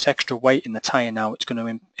because it's extra weight in the tyre now, it's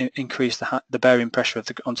going to increase the bearing pressure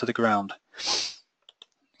onto the ground.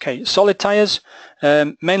 Okay, solid tyres,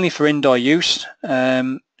 mainly for indoor use,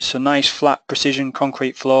 so nice flat precision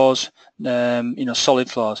concrete floors,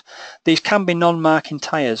 solid floors. These can be non-marking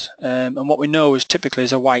tyres, and what we know is typically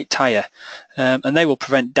is a white tyre, and they will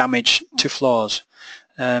prevent damage to floors.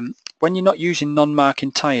 When you're not using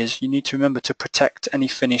non-marking tyres, you need to remember to protect any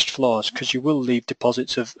finished floors because you will leave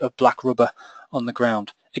deposits of black rubber on the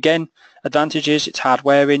ground. Again, advantages, it's hard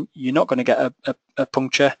wearing, you're not going to get a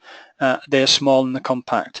puncture, they're small and they're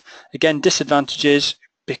compact. Again, disadvantages,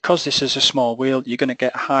 because this is a small wheel, you're going to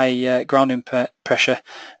get high grounding pressure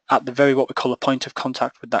at the what we call a point of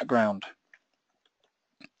contact with that ground.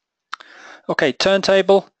 Okay,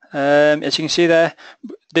 turntable. As you can see there,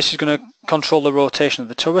 this is going to control the rotation of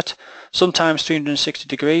the turret, sometimes 360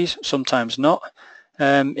 degrees, sometimes not.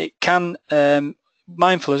 It can,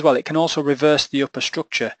 mindful as well, it can also reverse the upper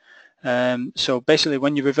structure. So basically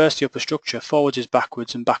when you reverse the upper structure, forwards is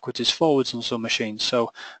backwards and backwards is forwards on some machines,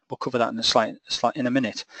 so we'll cover that in a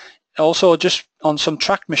minute. Also, just on some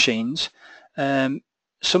tracked machines,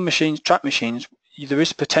 track machines, there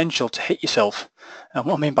is potential to hit yourself, and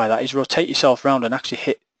what I mean by that is rotate yourself around and actually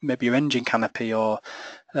hit maybe your engine canopy or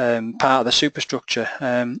part of the superstructure.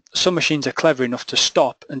 Some machines are clever enough to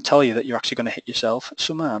stop and tell you that you're actually going to hit yourself,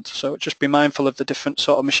 some aren't, so just be mindful of the different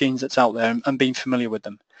sort of machines that's out there and being familiar with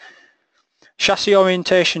them. Chassis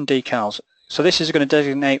orientation decals. So this is going to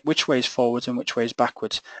designate which way is forwards and which way is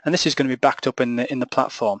backwards, and this is going to be backed up in the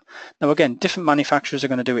platform. Now again, different manufacturers are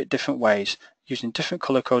going to do it different ways, using different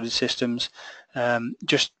color-coded systems,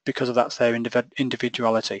 just because of that's their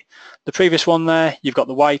individuality. The previous one there, you've got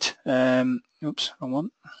the white, oops, wrong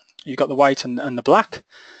one. You've got the white and the black,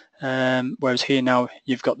 whereas here now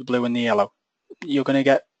you've got the blue and the yellow. You're going to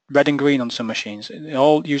get red and green on some machines. They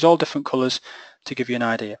all use all different colors to give you an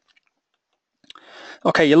idea.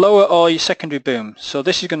 Okay, your lower or your secondary boom. So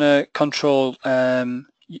this is going to control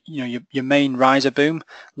your main riser boom,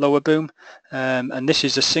 lower boom, and this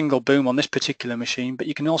is a single boom on this particular machine, but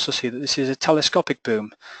you can also see that this is a telescopic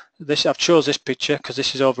boom. I've chose this picture because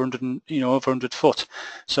this is over 100 foot.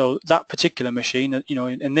 So that particular machine,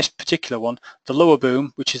 in this particular one, the lower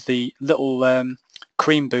boom, which is the little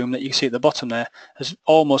cream boom that you can see at the bottom there, has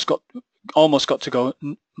almost got to go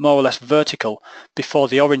more or less vertical before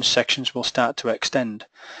the orange sections will start to extend.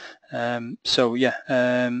 So yeah,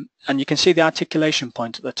 and you can see the articulation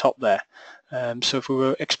point at the top there. So if we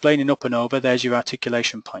were explaining up and over, there's your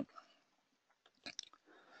articulation point.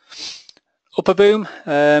 Upper boom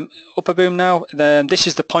now, this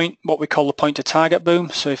is the point, what we call the point to target boom.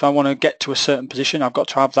 So if I want to get to a certain position, I've got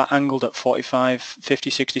to have that angled at 45, 50,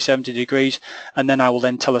 60, 70 degrees, and then I will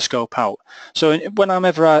then telescope out. So when I'm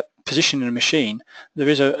ever positioning a machine, there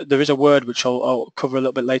is a word which I'll cover a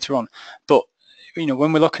little bit later on. But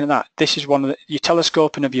when we're looking at that, this is one of your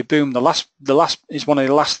telescoping of your boom. The last is one of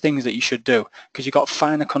the last things that you should do, because you've got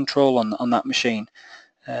finer control on that machine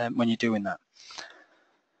when you're doing that.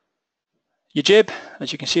 Your jib,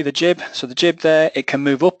 as you can see the jib, so the jib there, it can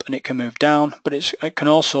move up and it can move down, but it can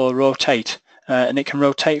also rotate, and it can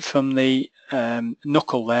rotate from the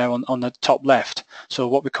knuckle there on the top left, so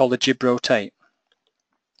what we call the jib rotate.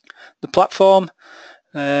 The platform,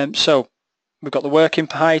 so we've got the working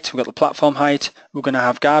height, we've got the platform height, we're going to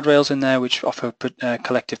have guardrails in there which offer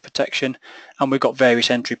collective protection, and we've got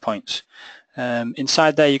various entry points.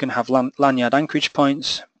 Inside there you're going to have lanyard anchorage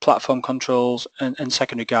points, platform controls, and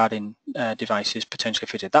secondary guarding devices potentially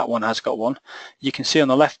fitted. That one has got one. You can see on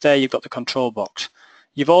the left there you've got the control box.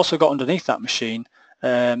 You've also got underneath that machine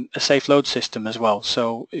a safe load system as well.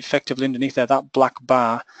 So effectively underneath there, that black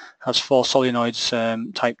bar has 4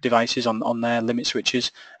 solenoids type devices on their limit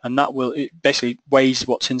switches, and that it basically weighs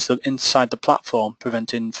what's inside the platform,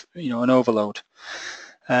 preventing an overload.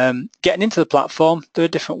 Getting into the platform, there are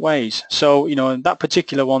different ways. So in that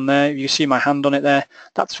particular one there, you see my hand on it there,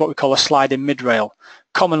 that's what we call a sliding mid-rail.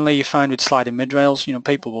 Commonly you find with sliding mid-rails,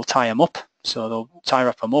 people will tie them up, so they'll tie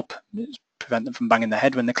wrap them up, prevent them from banging their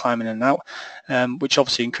head when they're climbing in and out, which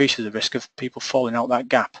obviously increases the risk of people falling out that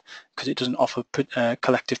gap because it doesn't offer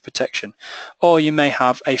collective protection. Or you may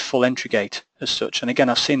have a full entry gate as such, and again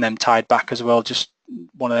I've seen them tied back as well, just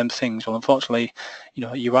one of them things, well, unfortunately, you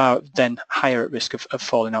know, you are then higher at risk of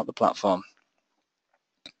falling out the platform.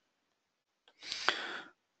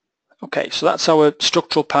 Okay, so that's our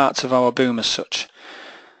structural parts of our boom as such.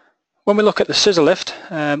 When we look at the scissor lift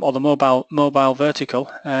or the mobile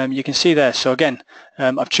vertical, you can see there. So again,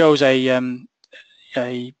 I've chose a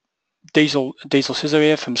diesel scissor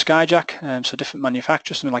here from Skyjack, so different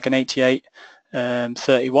manufacturer, something like an 88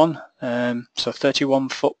 31, so 31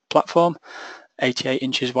 foot platform, 88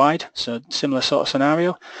 inches wide, so similar sort of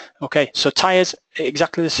scenario. Okay, so tyres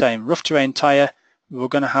exactly the same, rough terrain tyre. We're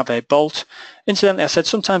going to have a bolt. Incidentally, I said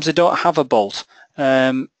sometimes they don't have a bolt,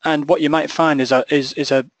 and what you might find is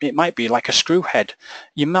it might be like a screw head.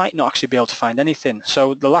 You might not actually be able to find anything.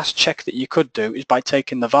 So the last check that you could do is by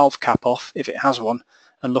taking the valve cap off, if it has one,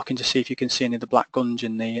 and looking to see if you can see any of the black gunge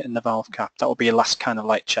in the valve cap. That will be your last kind of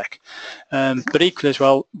light check. But equally as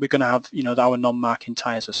well, we're going to have, you know, our non-marking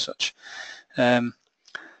tyres as such.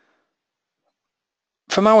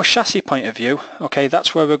 From our chassis point of view, okay,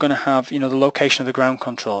 that's where we're going to have, you know, the location of the ground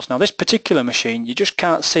controls. Now this particular machine, you just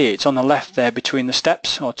can't see it. It's on the left there between the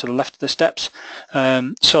steps, or to the left of the steps.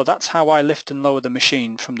 So that's how I lift and lower the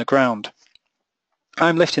machine from the ground.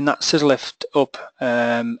 I'm lifting that scissor lift up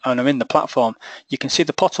and I'm in the platform. You can see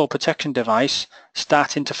the pothole protection device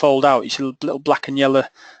starting to fold out. You see a little black and yellow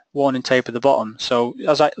warning tape at the bottom. So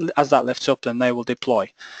as that lifts up, then they will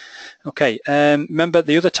deploy. Okay, remember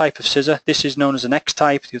the other type of scissor, this is known as an X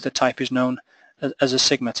type, the other type is known as a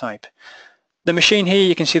Sigma type. The machine here,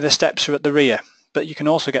 you can see the steps are at the rear, but you can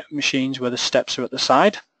also get machines where the steps are at the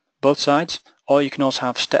side, both sides, or you can also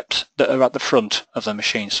have steps that are at the front of the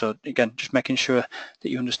machine. So again, just making sure that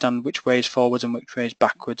you understand which way is forwards and which way is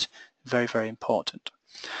backwards, very, very important.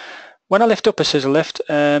 When I lift up a scissor lift,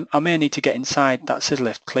 I may need to get inside that scissor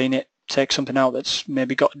lift, clean it, take something out that's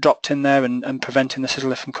maybe got dropped in there and preventing the scissor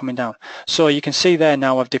lift from coming down. So you can see there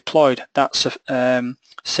now I've deployed that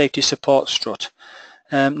safety support strut.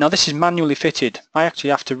 Now this is manually fitted. I actually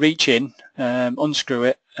have to reach in, unscrew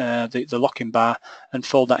it, the locking bar, and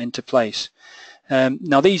fold that into place.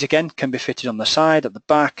 Now these again can be fitted on the side, at the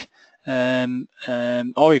back,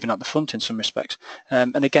 or even at the front in some respects.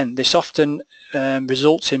 And again, this often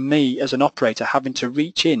results in me as an operator having to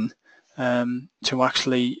reach in to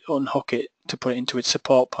actually unhook it to put it into its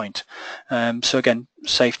support point. So again,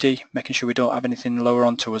 safety, making sure we don't have anything lower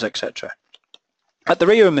onto us, etc. At the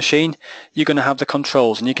rear of the machine, you're going to have the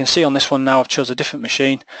controls, and you can see on this one now I've chosen a different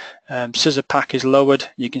machine. Scissor pack is lowered.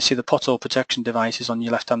 You can see the pothole protection device is on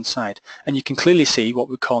your left-hand side, and you can clearly see what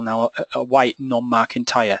we call now a white non-marking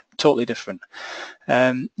tyre, totally different.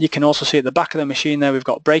 You can also see at the back of the machine there we've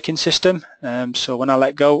got a braking system. So when I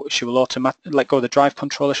let go, she will let go of the drive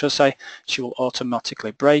controller, should I say, she will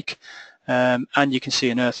automatically brake. And you can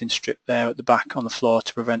see an earthing strip there at the back on the floor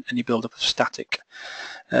to prevent any build-up of static.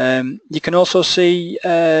 You can also see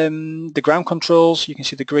the ground controls. You can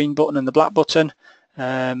see the green button and the black button,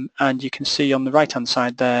 and you can see on the right hand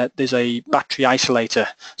side there's a battery isolator.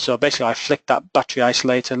 So basically I flick that battery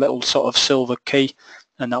isolator, little sort of silver key,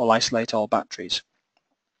 and that will isolate all batteries.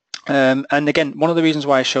 And again, one of the reasons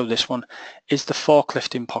why I showed this one is the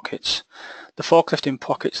forklifting pockets. The forklifting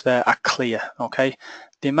pockets there are clear, okay?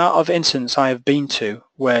 The amount of incidents I have been to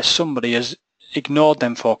where somebody has ignored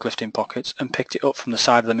them forklifting pockets and picked it up from the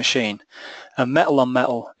side of the machine, and metal on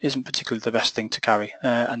metal isn't particularly the best thing to carry,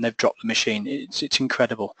 and they've dropped the machine. It's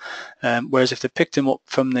incredible. Whereas if they picked them up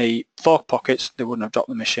from the fork pockets, they wouldn't have dropped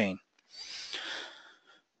the machine.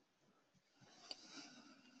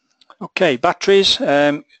 Okay, batteries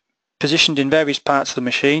positioned in various parts of the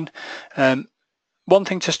machine. One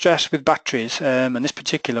thing to stress with batteries, and this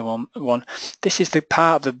particular one, this is the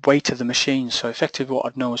part of the weight of the machine, so effectively what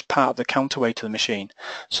I'd know as part of the counterweight of the machine.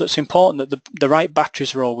 So it's important that the right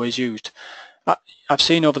batteries are always used. I've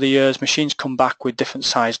seen over the years machines come back with different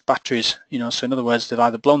sized batteries, you know, so in other words they've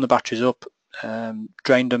either blown the batteries up,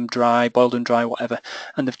 drained them dry, boiled them dry, whatever,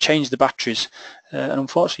 and they've changed the batteries, and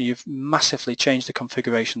unfortunately you've massively changed the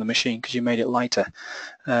configuration of the machine because you made it lighter.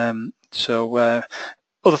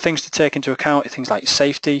 Other things to take into account are things like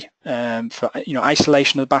safety, for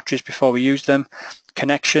isolation of the batteries before we use them,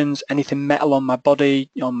 connections, anything metal on my body,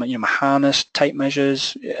 on my, my harness, tape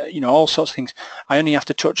measures, all sorts of things. I only have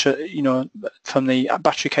to touch from the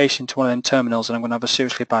battery casing to one of them terminals, and I'm going to have a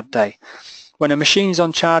seriously bad day. When a machine is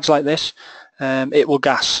on charge like this, it will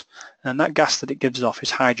gas, and that gas that it gives off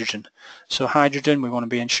is hydrogen. So hydrogen, we want to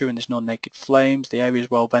be ensuring there's no naked flames, the area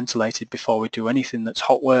is well ventilated before we do anything that's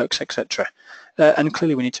hot works, etc. And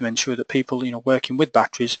clearly we need to ensure that people working with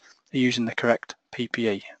batteries are using the correct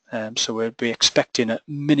PPE. So we'll be expecting a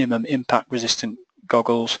minimum impact resistant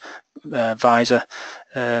goggles, visor,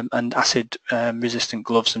 and acid resistant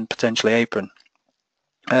gloves and potentially apron.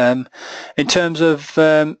 In terms of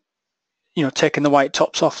taking the white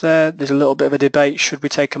tops off there's a little bit of a debate. Should we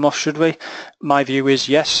take them off? Should we? My view is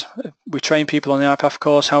yes. We train people on the IPAF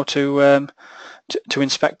course how to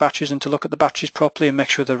inspect batteries and to look at the batteries properly and make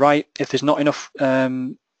sure they're right. If there's not enough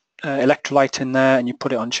electrolyte in there and you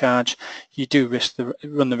put it on charge, you do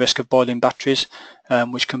run the risk of boiling batteries,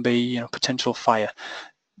 which can be potential fire.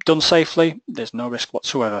 Done safely, there's no risk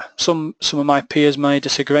whatsoever. Some of my peers may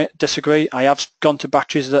disagree. I have gone to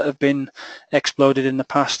batteries that have been exploded in the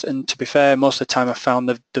past, and to be fair, most of the time I've found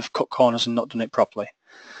they've cut corners and not done it properly.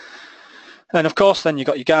 And of course then you've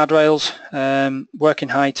got your guardrails, working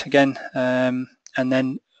height again, and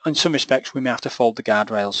then in some respects we may have to fold the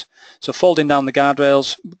guardrails. So folding down the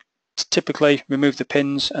guardrails, typically remove the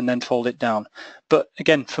pins and then fold it down. But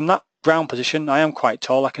again, from that ground position, I am quite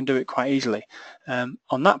tall, I can do it quite easily.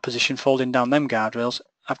 On that position, folding down them guardrails,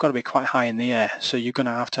 I've got to be quite high in the air, so you're going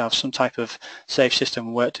to have some type of safe system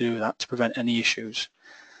and work to do that to prevent any issues.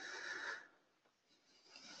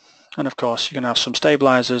 And of course you're going to have some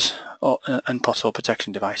stabilizers and pothole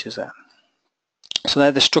protection devices there. So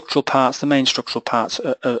they're the structural parts, the main structural parts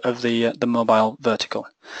of the mobile vertical.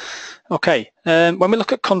 Okay, when we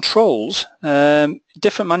look at controls,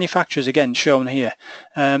 different manufacturers again shown here,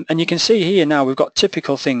 and you can see here now we've got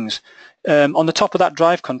typical things. On the top of that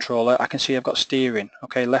drive controller, I can see I've got steering,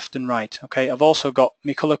 okay, left and right. Okay, I've also got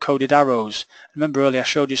my color-coded arrows. Remember earlier I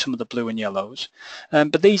showed you some of the blue and yellows,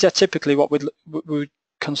 but these are typically what we'd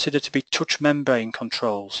consider to be touch membrane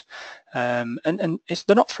controls, and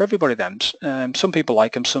they're not for everybody. Them some people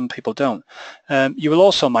like them, some people don't. You will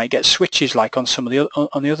also might get switches like on some of the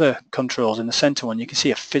other controls. In the center one you can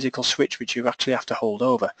see a physical switch which you actually have to hold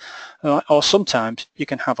over, or sometimes you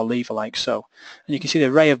can have a lever like so, and you can see the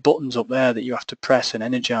array of buttons up there that you have to press and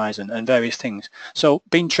energize and various things. So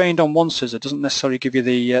being trained on one scissor doesn't necessarily give you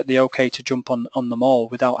the okay to jump on them all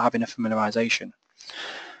without having a familiarization.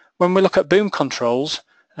 When we look at boom controls,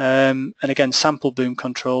 and again sample boom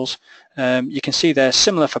controls, you can see they're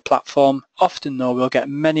similar for platform. Often though we'll get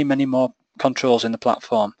many more controls in the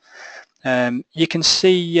platform. You can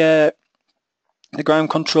see the ground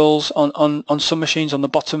controls on some machines on the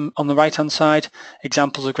bottom, on the right hand side,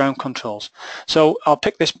 examples of ground controls. So I'll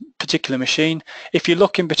pick this particular machine. If you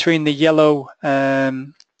look in between the yellow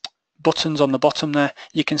buttons on the bottom there,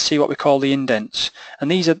 you can see what we call the indents, and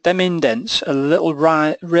them indents are little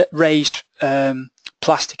raised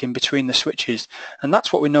plastic in between the switches, and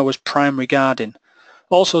that's what we know as primary guarding.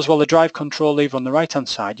 Also as well, the drive control lever on the right hand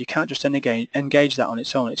side, you can't just engage that on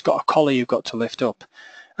its own. It's got a collar you've got to lift up,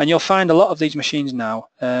 and you'll find a lot of these machines now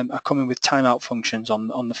are coming with timeout functions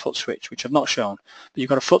on the foot switch, which I've not shown, but you've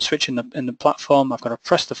got a foot switch in the platform. I've got to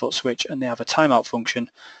press the foot switch and they have a timeout function.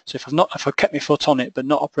 So if I've kept my foot on it but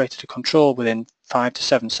not operated a control within 5 to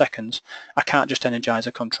 7 seconds, I can't just energize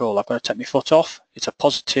a control. I've got to take my foot off. It's a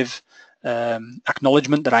positive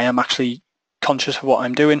acknowledgement that I am actually conscious of what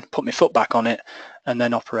I'm doing, put my foot back on it and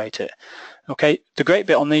then operate it. Okay, the great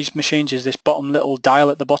bit on these machines is this bottom little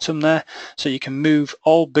dial at the bottom there, so you can move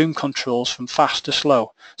all boom controls from fast to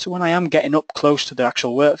slow. So when I am getting up close to the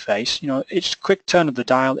actual workface, it's a quick turn of the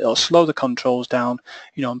dial, it'll slow the controls down,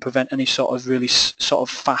 and prevent any sort of really sort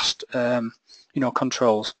of fast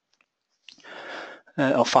controls.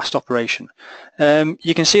 Or fast operation.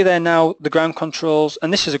 You can see there now the ground controls,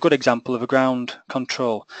 and this is a good example of a ground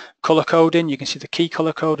control. Color coding, you can see the key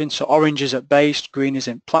color coding, so orange is at base, green is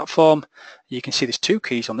in platform. You can see there's 2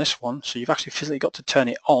 keys on this one, so you've actually physically got to turn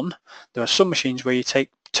it on. There are some machines where you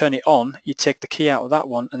turn it on, you take the key out of that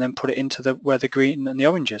one and then put it into where the green and the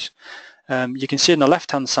orange is. You can see on the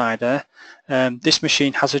left hand side there, this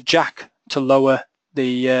machine has a jack to lower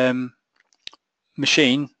the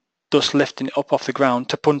machine, thus lifting it up off the ground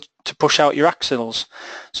to push out your axles.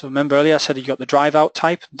 So remember earlier I said you got the drive out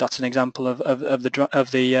type. That's an example of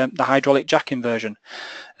the hydraulic jack inversion.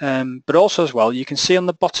 But also as well, you can see on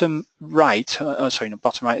the bottom right,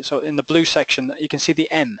 so in the blue section, you can see the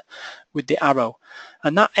M with the arrow,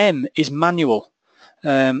 and that M is manual,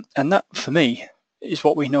 and that for me is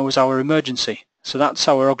what we know as our emergency. So that's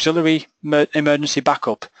our auxiliary emergency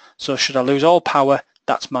backup. So should I lose all power,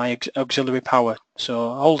 that's my auxiliary power.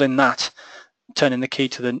 So holding that, turning the key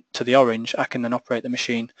to the orange, I can then operate the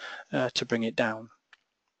machine to bring it down.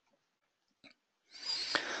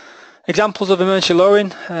 Examples of emergency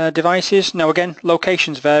lowering devices. Now again,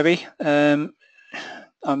 locations vary. I'm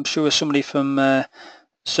sure somebody from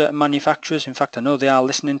certain manufacturers, in fact I know they are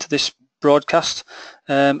listening to this broadcast,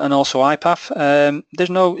 and also IPAF.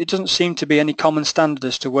 It doesn't seem to be any common standard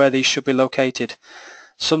as to where these should be located.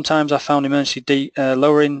 Sometimes I found emergency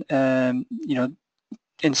lowering, you know,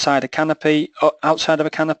 inside a canopy, outside of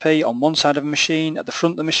a canopy, on one side of a machine, at the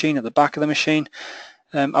front of the machine, at the back of the machine.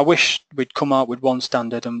 I wish we'd come out with one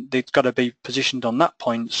standard, and they've got to be positioned on that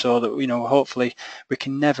point so that, you know, hopefully we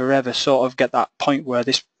can never ever sort of get that point where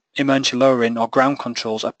this emergency lowering or ground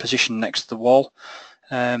controls are positioned next to the wall.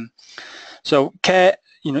 So care,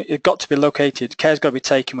 you know, it's got to be located. Care's got to be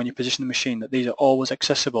taken when you position the machine that these are always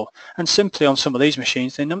accessible. And simply on some of these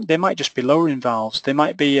machines, they might just be lowering valves. They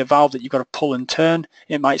might be a valve that you've got to pull and turn.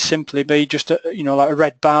 It might simply be just a, you know, like a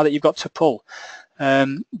red bar that you've got to pull.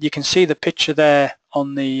 You can see the picture there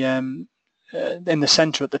on the in the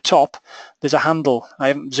center at the top. There's a handle. I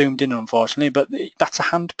haven't zoomed in, unfortunately, but that's a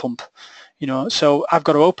hand pump. You know, so I've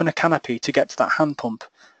got to open a canopy to get to that hand pump.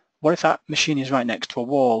 What if that machine is right next to a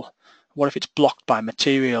wall? What if it's blocked by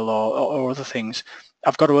material or other things?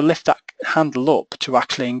 I've got to lift that handle up to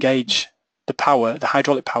actually engage the power, the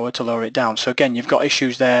hydraulic power, to lower it down. So again, you've got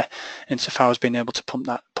issues there insofar as being able to pump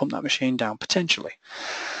that machine down potentially.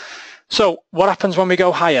 So what happens when we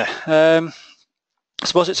go higher? I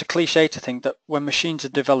suppose it's a cliche to think that when machines are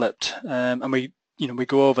developed and we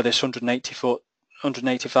go over this 180 foot,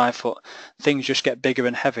 185 foot, things just get bigger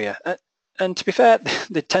and heavier. And to be fair,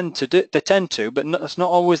 they tend to, but that's not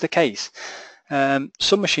always the case.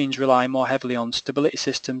 Some machines rely more heavily on stability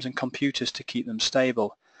systems and computers to keep them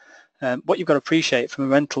stable. What you've got to appreciate from a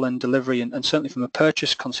rental and delivery, and certainly from a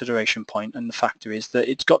purchase consideration point in the factory, is that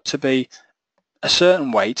it's got to be a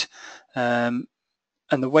certain weight, and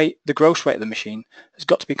the gross weight of the machine has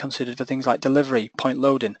got to be considered for things like delivery, point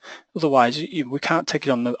loading. Otherwise, we can't take it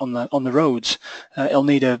on the roads. It'll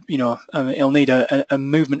need a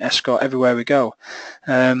movement escort everywhere we go.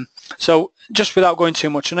 So just without going too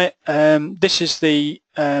much on it, this is the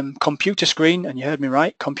computer screen, and you heard me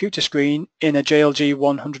right, computer screen in a JLG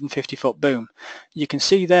 150 foot boom. You can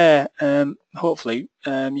see there, hopefully,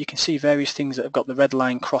 you can see various things that have got the red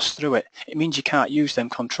line crossed through it. It means you can't use them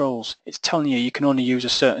controls. It's telling you can only use a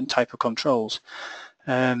certain type of controls.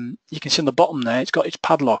 You can see on the bottom there, it's got its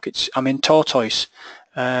padlock. I'm in tortoise.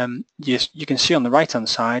 You can see on the right hand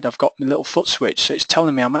side I've got my little foot switch, so it's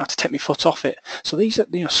telling me I might have to take my foot off it. So these are,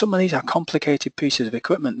 you know, some of these are complicated pieces of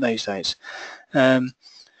equipment these days.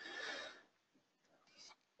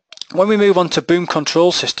 When we move on to boom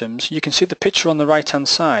control systems, you can see the picture on the right hand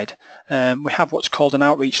side. We have what's called an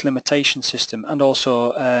outreach limitation system and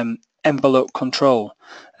also envelope control.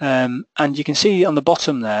 And you can see on the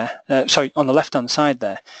bottom there, on the left hand side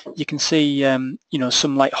there, you can see you know,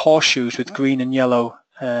 some like horseshoes with green and yellow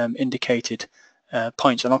indicated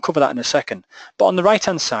points, and I'll cover that in a second. But on the right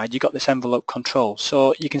hand side you've got this envelope control.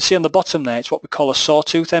 So you can see on the bottom there, it's what we call a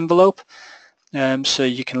sawtooth envelope. So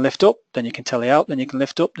you can lift up, then you can telly out, then you can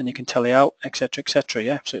lift up, then you can telly out, etc., etc.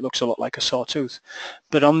 Yeah, so it looks a lot like a sawtooth.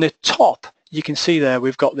 But on the top, you can see there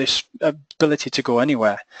we've got this ability to go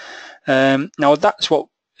anywhere. Now that's what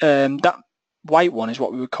that white one is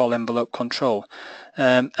what we would call envelope control,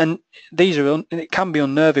 and it can be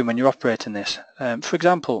unnerving when you're operating this. For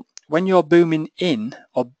example, when you're booming in,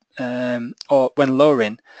 or when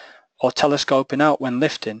lowering, or telescoping out when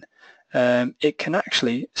lifting. It can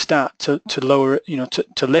actually start to lower, you know,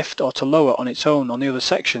 to lift or to lower on its own on the other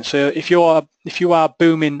section. So if you are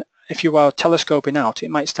booming, if you are telescoping out,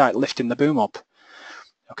 it might start lifting the boom up.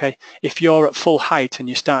 Okay, if you're at full height and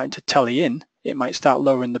you're starting to telly in, it might start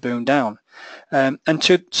lowering the boom down. And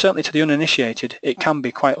certainly to the uninitiated, it can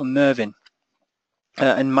be quite unnerving.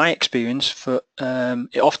 In my experience,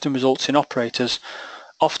 it often results in operators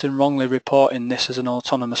often wrongly reporting this as an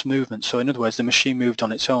autonomous movement. So in other words, the machine moved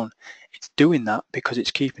on its own. It's doing that because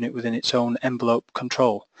it's keeping it within its own envelope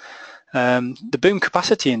control. The boom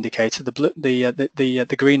capacity indicator,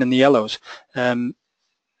 the green and the yellows,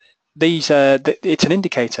 it's an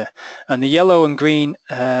indicator, and the yellow and green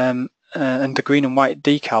and the green and white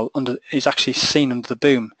decal is actually seen under the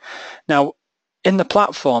boom. Now, in the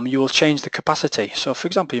platform, you will change the capacity. So, for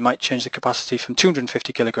example, you might change the capacity from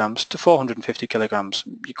 250 kilograms to 450 kilograms.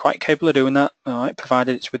 You're quite capable of doing that, all right,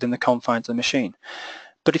 provided it's within the confines of the machine.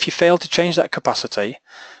 But if you fail to change that capacity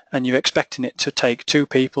and you're expecting it to take 2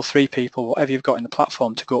 people, 3 people, whatever you've got in the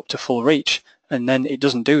platform to go up to full reach, and then it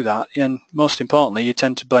doesn't do that, and most importantly, you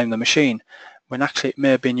tend to blame the machine, when actually it may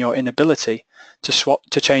have been your inability to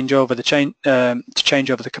change over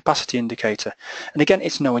the capacity indicator. And again,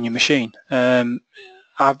 it's knowing your machine.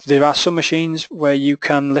 There are some machines where you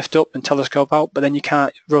can lift up and telescope out, but then you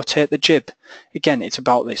can't rotate the jib. Again, it's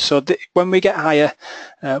about this. So when we get higher,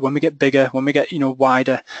 when we get bigger, when we get, you know,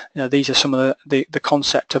 wider, these are some of the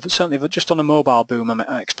concept of, certainly just on a mobile boom I'm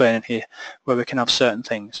explaining here, where we can have certain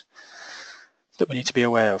things that we need to be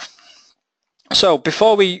aware of. So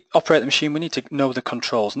before we operate the machine, we need to know the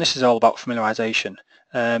controls, and this is all about familiarization.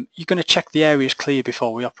 You're going to check the area is clear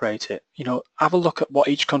before we operate it. Have a look at what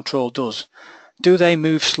each control does. Do they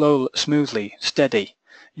move smoothly, steady?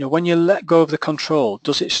 When you let go of the control,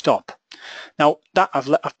 does it stop? Now that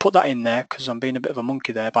I've put that in there because I'm being a bit of a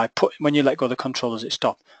monkey there. When you let go of the control, does it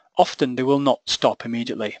stop? Often they will not stop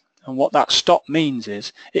immediately. And what that stop means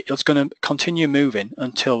is it's going to continue moving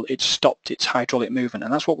until it's stopped its hydraulic movement,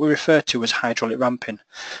 and that's what we refer to as hydraulic ramping.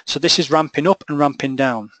 So this is ramping up and ramping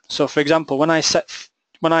down. So for example, when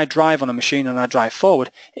I drive on a machine and I drive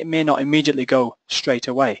forward, it may not immediately go straight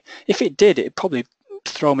away. If it did, it'd probably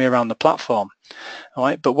throw me around the platform. All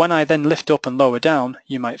right, but when I then lift up and lower down,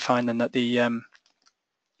 you might find then that the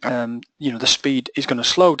the speed is going to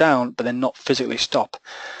slow down, but then not physically stop.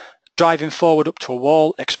 Driving forward up to a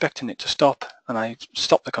wall, expecting it to stop, and I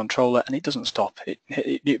stop the controller and it doesn't stop.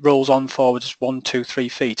 It rolls on forwards 1, 2, 3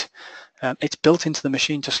 feet. It's built into the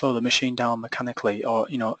machine to slow the machine down mechanically or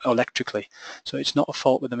electrically, so it's not a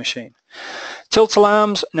fault with the machine. Tilt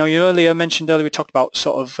alarms. Now you mentioned earlier we talked about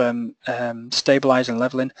sort of stabilizing and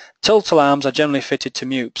leveling. Tilt alarms are generally fitted to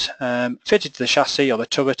MEWPs, fitted to the chassis or the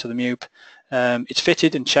turret of the MEWP. It's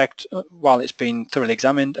fitted and checked while it's been thoroughly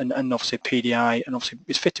examined, and obviously PDI, and obviously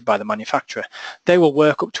it's fitted by the manufacturer. They will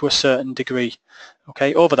work up to a certain degree.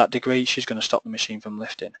 Okay, over that degree, she's going to stop the machine from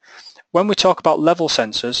lifting. When we talk about level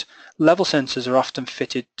sensors are often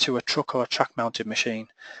fitted to a truck or a track-mounted machine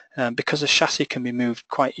because the chassis can be moved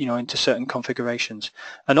quite, into certain configurations.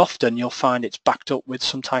 And often you'll find it's backed up with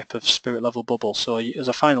some type of spirit level bubble. So as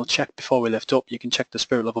a final check before we lift up, you can check the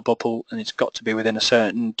spirit level bubble, and it's got to be within a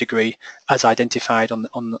certain degree as identified on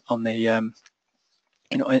the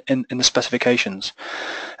in the specifications.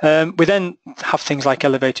 We then have things like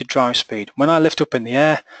elevated drive speed. When I lift up in the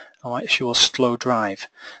air, she will slow drive.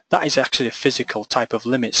 That is actually a physical type of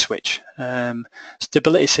limit switch.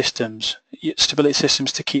 Stability systems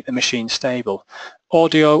to keep the machine stable.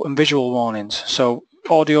 Audio and visual warnings. So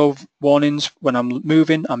audio warnings, when I'm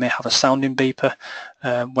moving, I may have a sounding beeper.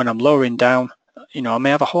 When I'm lowering down, I may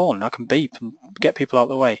have a horn. I can beep and get people out of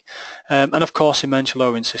the way. And of course, emergency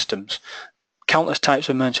lowering systems. Countless types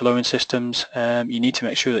of emergency lowering systems. You need to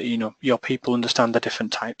make sure that your people understand the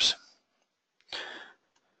different types.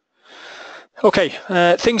 Okay,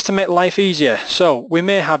 things to make life easier. So we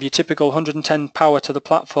may have your typical 110 power to the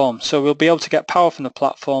platform. So we'll be able to get power from the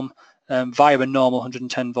platform via a normal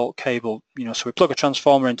 110 volt cable. So we plug a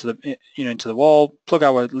transformer into the wall, plug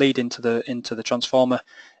our lead into the transformer,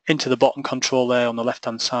 into the bottom control there on the left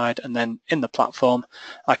hand side, and then in the platform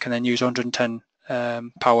I can then use 110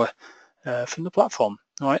 power from the platform.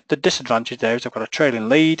 All right. The disadvantage there is I've got a trailing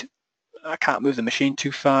lead. I can't move the machine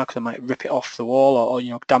too far because I might rip it off the wall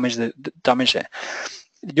or damage it.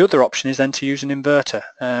 The other option is then to use an inverter,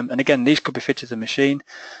 and again these could be fitted to the machine.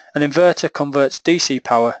 An inverter converts DC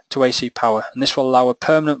power to AC power, and this will allow a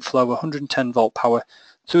permanent flow of 110 volt power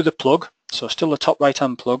through the plug, so still the top right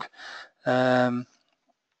hand plug, and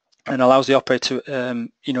allows the operator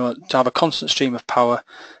to have a constant stream of power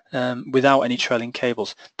without any trailing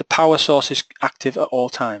cables. The power source is active at all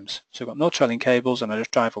times, so we've got no trailing cables and I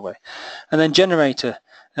just drive away. And then generator.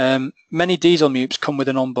 Many diesel MEWPs come with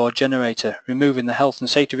an onboard generator, removing the health and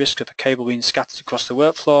safety risk of a cable being scattered across the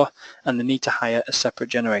work floor and the need to hire a separate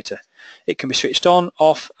generator. It can be switched on,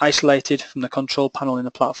 off, isolated from the control panel in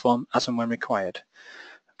the platform as and when required.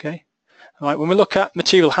 Okay. All right. When we look at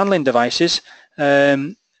material handling devices,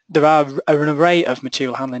 there are an array of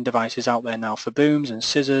material handling devices out there now for booms and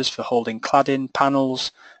scissors, for holding cladding,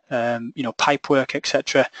 panels, pipe work,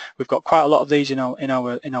 etc. We've got quite a lot of these in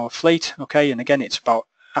our fleet. Okay, and again, it's about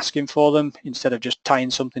asking for them instead of just tying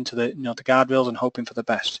something to the the guardrails and hoping for the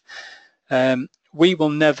best. We will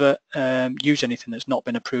never use anything that's not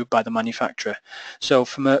been approved by the manufacturer. So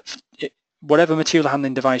whatever material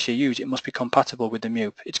handling device you use, it must be compatible with the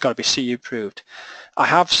MEWP. It's got to be CE approved. I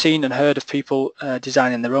have seen and heard of people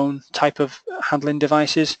designing their own type of handling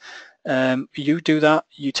devices. You do that,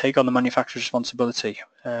 you take on the manufacturer's responsibility,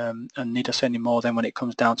 and need to say any more then when it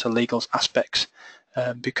comes down to legal aspects,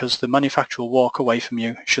 because the manufacturer will walk away from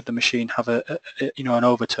you should the machine have an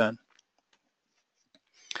overturn.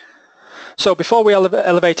 So before we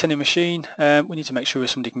elevate any machine, we need to make sure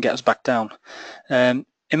somebody can get us back down.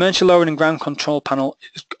 Emergency lowering and ground control panel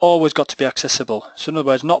has always got to be accessible. So in other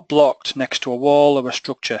words, not blocked next to a wall or a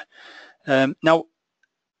structure. Now,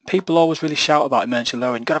 people always really shout about emergency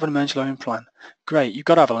lowering. You've got to have an emergency lowering plan. Great, you've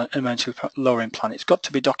got to have an emergency lowering plan. It's got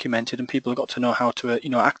to be documented, and people have got to know how to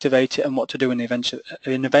activate it and what to do in the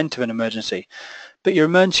event of an emergency. But your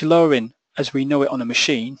emergency lowering, as we know it on a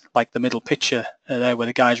machine, like the middle picture there where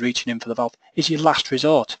the guy's reaching in for the valve, is your last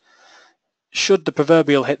resort. should the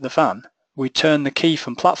proverbial hit the fan, we turn the key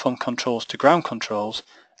from platform controls to ground controls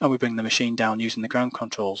and we bring the machine down using the ground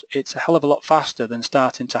controls. It's a hell of a lot faster than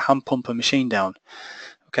starting to hand pump a machine down.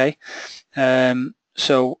 Okay,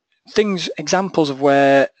 so examples of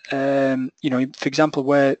where, for example,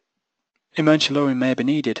 where emergency lowering may be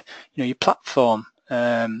needed. Your platform,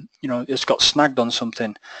 it's got snagged on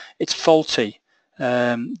something, it's faulty.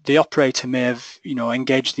 The operator may have,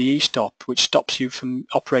 engaged the e-stop, which stops you from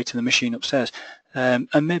operating the machine upstairs, and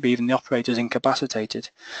maybe even the operator is incapacitated.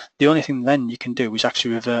 The only thing then you can do is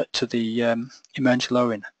actually revert to the emergency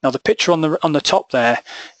lowering. Now, the picture on the top there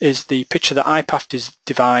is the picture that IPAF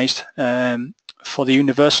devised for the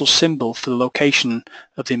universal symbol for the location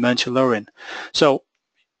of the emergency lowering. So,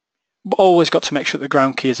 always got to make sure the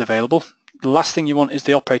ground key is available. The last thing you want is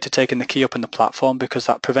the operator taking the key up in the platform, because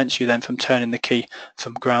that prevents you then from turning the key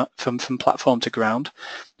from platform to ground.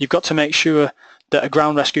 You've got to make sure that a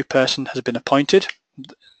ground rescue person has been appointed,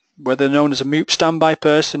 whether known as a MEWP standby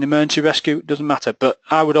person, emergency rescue, it doesn't matter, but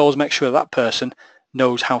I would always make sure that person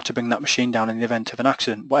knows how to bring that machine down in the event of an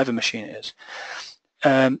accident, whatever machine it is.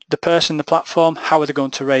 The person in the platform, how are they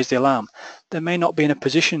going to raise the alarm? They may not be in a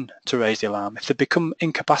position to raise the alarm. If they become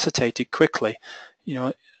incapacitated quickly,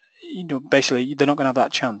 basically they're not going to have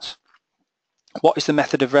that chance. What is the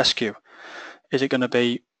method of rescue? Is it going to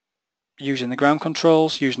be using the ground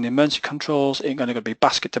controls, using the emergency controls? Is it going to be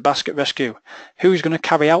basket to basket rescue? Who's going to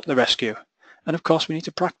carry out the rescue? And of course we need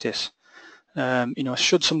to practice.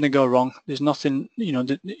 Should something go wrong, there's nothing,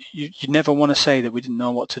 you never want to say that we didn't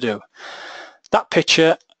know what to do. That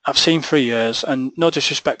picture I've seen for years, and no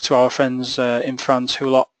disrespect to our friends in France who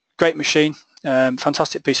lot, great machine,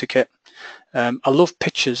 fantastic piece of kit. I love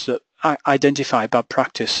pictures that identify bad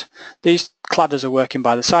practice. These cladders are working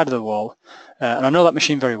by the side of the wall, and I know that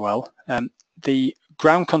machine very well. The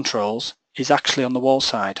ground controls is actually on the wall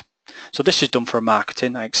side. So this is done for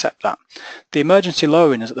marketing, I accept that. The emergency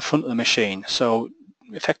lowering is at the front of the machine, so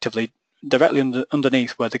effectively directly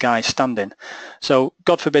underneath where the guy's standing. So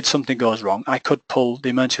God forbid something goes wrong, I could pull the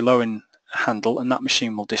emergency lowering handle and that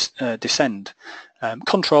machine will descend.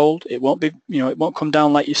 Controlled, it won't be, it won't come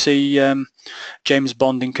down like you see James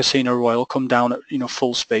Bond in Casino Royale come down at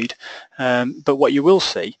full speed. But what you will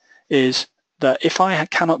see is that if I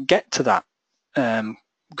cannot get to that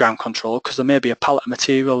ground control, because there may be a pallet of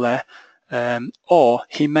material there, or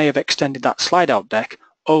he may have extended that slide out deck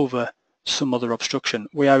over some other obstruction,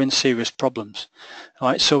 we are in serious problems. All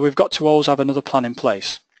right, so we've got to always have another plan in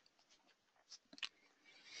place.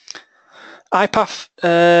 IPAF,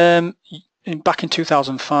 back in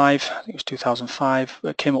 2005, I think it was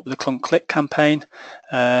 2005, came up with the Clunk Click campaign,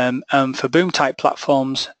 and for boom type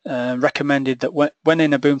platforms recommended that when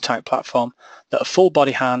in a boom type platform that a full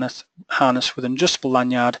body harness with an adjustable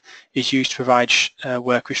lanyard is used to provide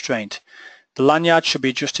work restraint. The lanyard should be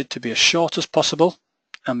adjusted to be as short as possible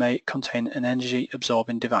and may contain an energy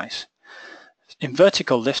absorbing device. In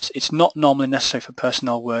vertical lifts, it's not normally necessary for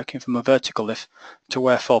personnel working from a vertical lift to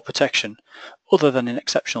wear fall protection, other than in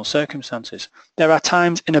exceptional circumstances. There are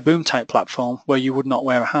times in a boom type platform where you would not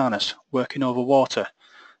wear a harness working over water.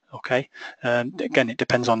 Okay, again, it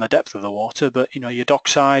depends on the depth of the water, but you're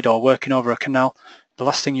dockside or working over a canal, the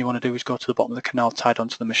last thing you want to do is go to the bottom of the canal tied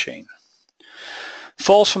onto the machine.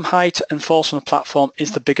 Falls from height and falls from the platform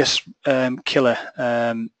is the biggest killer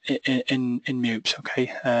in MEWPs,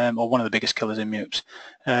 okay, or one of the biggest killers in MEWPs.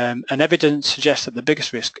 And evidence suggests that the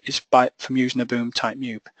biggest risk is from using a boom type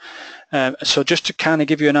MEWP. So just to kind of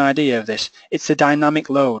give you an idea of this, it's the dynamic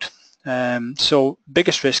load. So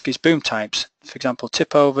biggest risk is boom types, for example,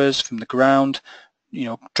 tip overs from the ground,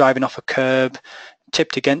 driving off a curb,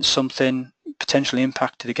 tipped against something, potentially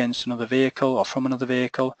impacted against another vehicle or from another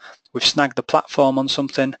vehicle. We've snagged the platform on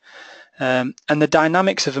something. And the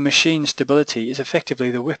dynamics of a machine stability is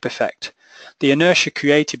effectively the whip effect. The inertia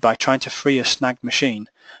created by trying to free a snagged machine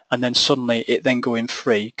and then suddenly it then going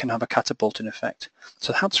free can have a catapulting effect.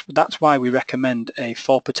 So that's why we recommend a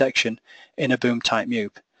fall protection in a boom type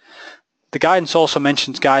MEWP. The guidance also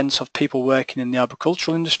mentions guidance of people working in the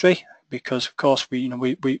agricultural industry, because of course we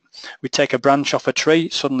take a branch off a tree,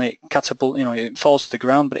 suddenly it it falls to the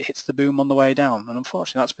ground, but it hits the boom on the way down, and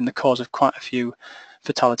unfortunately that's been the cause of quite a few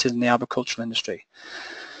fatalities in the agricultural industry.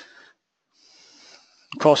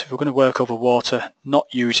 Of course, if we're going to work over water, not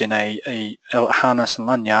using a harness and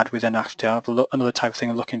lanyard, we then have to have another type of thing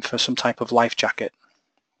of looking for some type of life jacket.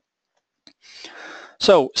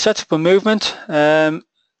 So setup and movement.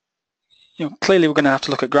 Clearly we're going to have to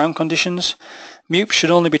look at ground conditions. MEWPs should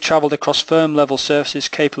only be travelled across firm level surfaces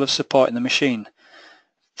capable of supporting the machine.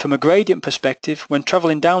 From a gradient perspective, when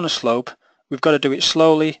travelling down a slope, we've got to do it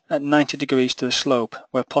slowly at 90 degrees to the slope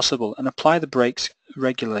where possible and apply the brakes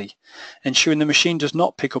regularly, ensuring the machine does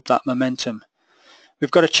not pick up that momentum.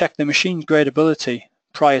 We've got to check the machine's gradability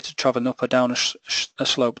prior to travelling up or down a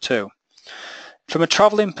slope too. From a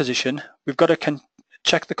travelling position, we've got to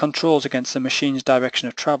check the controls against the machine's direction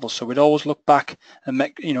of travel. So we'd always look back and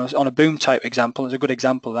make, on a boom type example, is a good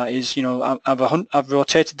example. That is, I've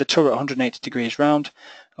rotated the turret 180 degrees round.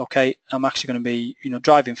 Okay, I'm actually going to be,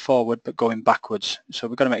 driving forward but going backwards. So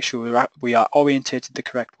we've got to make sure we are orientated the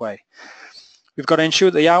correct way. We've got to ensure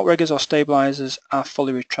that the outriggers or stabilizers are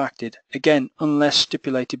fully retracted, again, unless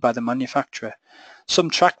stipulated by the manufacturer. Some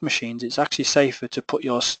tracked machines, it's actually safer to put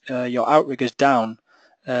your outriggers down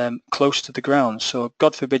close to the ground. So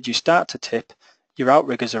God forbid you start to tip, your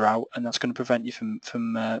outriggers are out, and that's going to prevent you from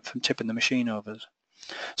tipping the machine over.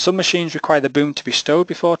 Some machines require the boom to be stowed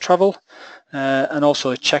before travel, and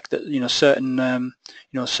also check that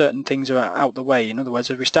certain things are out the way. In other words,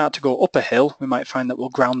 if we start to go up a hill, we might find that we'll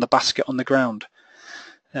ground the basket on the ground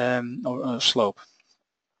or a slope.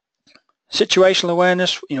 Situational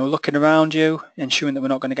awareness, looking around you, ensuring that we're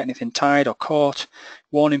not going to get anything tied or caught,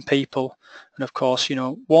 warning people, and of course,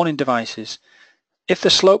 warning devices. If the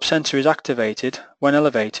slope sensor is activated when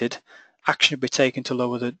elevated, action will be taken to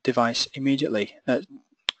lower the device immediately,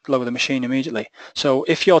 lower the machine immediately. So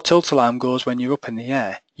if your tilt alarm goes when you're up in the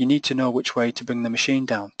air, you need to know which way to bring the machine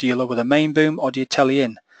down. Do you lower the main boom or do you telly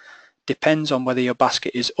in? Depends on whether your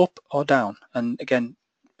basket is up or down. And again,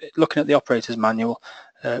 looking at the operator's manual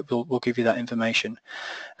will give you that information.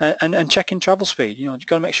 And checking travel speed. You've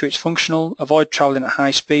got to make sure it's functional. Avoid traveling at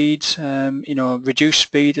high speeds. Reduce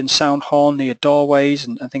speed and sound horn near doorways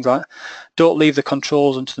and things like that. Don't leave the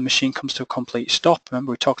controls until the machine comes to a complete stop.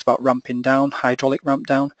 Remember, we talked about ramping down, hydraulic ramp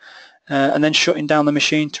down, and then shutting down the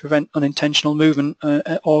machine to prevent unintentional movement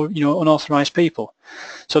or unauthorized people.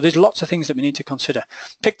 So there's lots of things that we need to consider.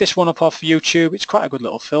 Pick this one up off YouTube. It's quite a good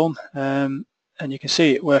little film, and you can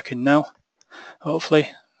see it working now. Hopefully,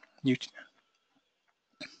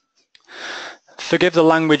 forgive the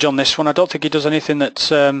language on this one. I don't think he does anything that's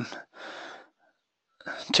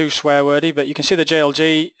too swear-wordy, but you can see the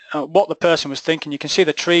JLG, what the person was thinking. You can see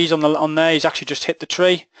the trees on there. He's actually just hit the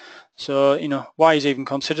tree. So, why he's even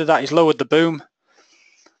considered that. He's lowered the boom.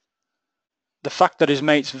 The fact that his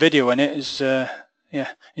mate's videoing it is,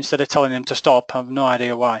 instead of telling him to stop, I have no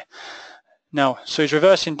idea why. Now, so he's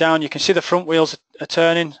reversing down. You can see the front wheels are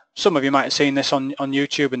turning. Some of you might have seen this on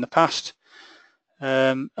YouTube in the past.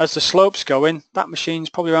 As the slope's going, that machine's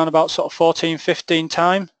probably around about sort of 14, 15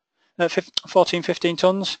 tons.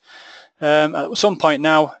 At some point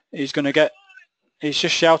now, he's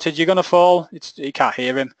just shouted, "You're going to fall." You can't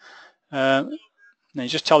hear him. And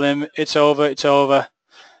he's just telling him, "It's over, it's over.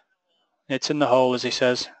 It's in the hole," as he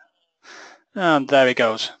says. And there he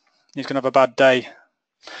goes. He's going to have a bad day.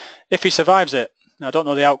 If he survives it, I don't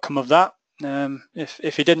know the outcome of that.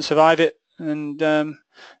 If he didn't survive it, and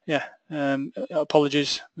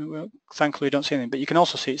apologies. Thankfully, we don't see anything. But you can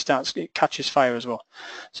also see it catches fire as well.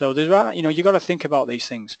 So there's you've got to think about these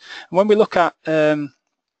things. And when we look at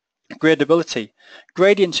gradability,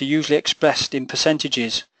 gradients are usually expressed in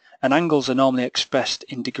percentages, and angles are normally expressed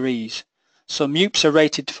in degrees. So MEWPs are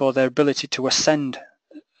rated for their ability to ascend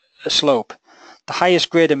a slope. The highest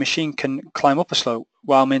grade a machine can climb up a slope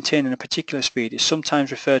while maintaining a particular speed is sometimes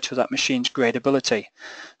referred to as that machine's gradability.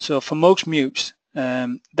 So for most MEWPs,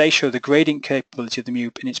 they show the gradient capability of the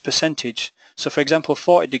MEWP in its percentage. So for example,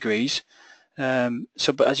 40 degrees,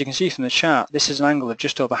 but as you can see from the chart, this is an angle of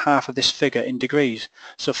just over half of this figure in degrees.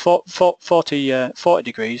 So 40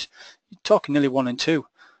 degrees, you're talking nearly 1 and 2,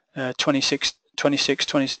 26,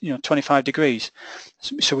 20, 25 degrees.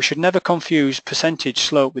 So we should never confuse percentage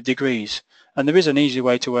slope with degrees. And there is an easy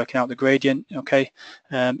way to work out the gradient, okay?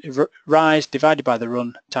 Rise divided by the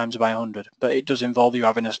run times by 100, but it does involve you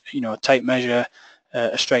having a tape measure,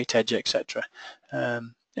 a straight edge, etc.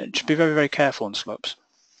 Just be very, very careful on slopes.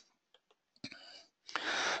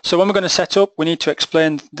 So when we're going to set up, we need to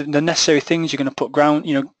explain the necessary things you're going to put ground.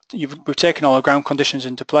 We've taken all our ground conditions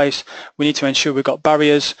into place. We need to ensure we've got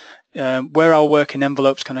barriers, where our working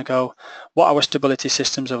envelope's going to go, what our stability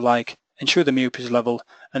systems are like, ensure the MEWP is level,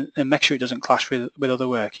 and make sure it doesn't clash with other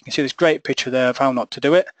work. You can see this great picture there of how not to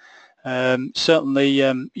do it. Certainly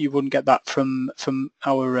you wouldn't get that from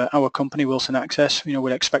our company, Wilson Access.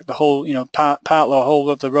 We'd expect the whole part or whole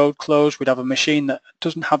of the road closed. We'd have a machine that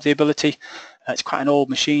doesn't have the ability. It's quite an old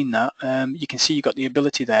machine that you can see you've got the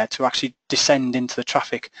ability there to actually descend into the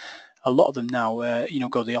traffic. A lot of them now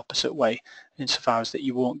go the opposite way, insofar as that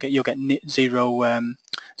you'll get zero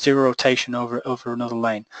rotation over another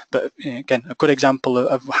lane. But again, a good example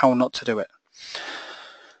of how not to do it.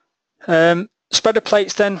 Spreader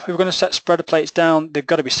plates then, we're going to set spreader plates down. They've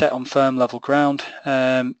got to be set on firm level ground.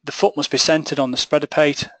 The foot must be centered on the spreader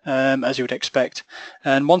plate, as you would expect.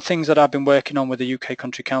 And one thing that I've been working on with the UK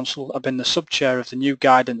Country Council, I've been the sub-chair of the new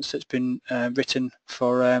guidance that's been written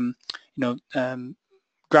for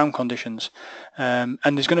ground conditions. And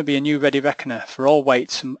there's going to be a new ready reckoner for all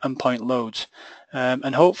weights and point loads.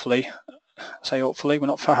 And hopefully, we're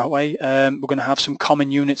not far away, we're going to have some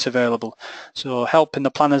common units available, so helping the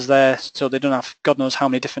planners there so they don't have God knows how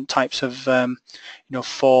many different types of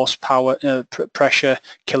force, power, pressure,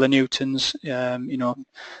 kilonewtons,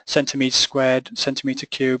 centimeters squared, centimeter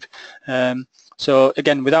cubed. So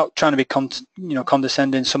again, without trying to be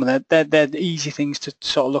condescending, some of they're the easy things to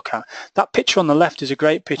sort of look at. That picture on the left is a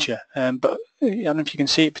great picture, but I don't know if you can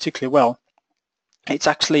see it particularly well. It's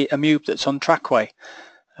actually a MEWP that's on trackway.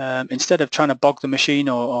 Instead of trying to bog the machine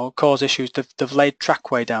or cause issues, they've laid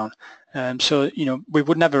trackway down. So we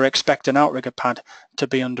would never expect an outrigger pad to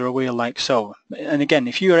be under a wheel like so. And again,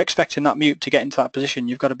 if you're expecting that MEWP to get into that position,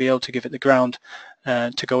 you've got to be able to give it the ground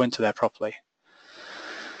to go into there properly.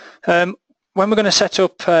 When we're going to set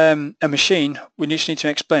up a machine, we just need to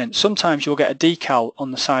explain. Sometimes you'll get a decal on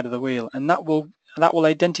the side of the wheel, and that will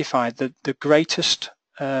identify the greatest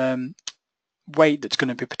weight that's going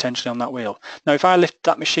to be potentially on that wheel. Now if I lift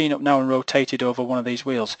that machine up now and rotate it over one of these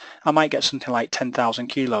wheels, I might get something like 10,000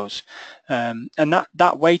 kilos, and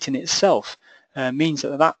that weight in itself means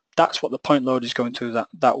that's what the point load is going through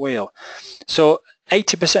that wheel. So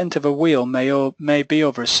 80% of a wheel may be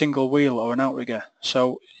over a single wheel or an outrigger,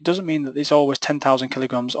 so it doesn't mean that there's always 10,000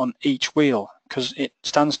 kilograms on each wheel, because it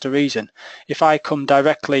stands to reason. If I come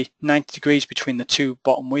directly 90 degrees between the two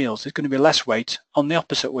bottom wheels, there's going to be less weight on the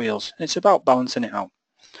opposite wheels. It's about balancing it out.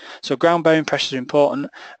 So ground bearing pressures are important.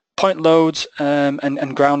 Point loads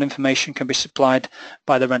and ground information can be supplied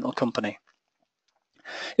by the rental company.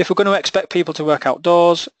 If we're going to expect people to work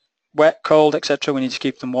outdoors, wet, cold, etc., we need to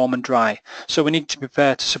keep them warm and dry. So we need to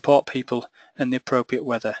prepare to support people in the appropriate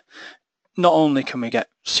weather. Not only can we get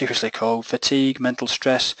seriously cold, fatigue, mental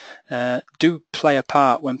stress do play a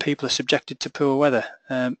part when people are subjected to poor weather.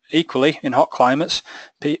 Equally, in hot climates,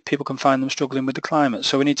 people can find them struggling with the climate,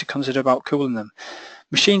 so we need to consider about cooling them.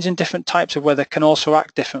 Machines in different types of weather can also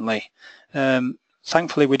act differently.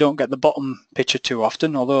 Thankfully, we don't get the bottom picture too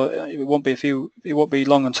often, although it won't be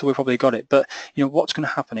long until we've probably got it. But what's going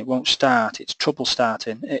to happen? It won't start. It's trouble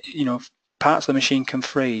starting. Parts of the machine can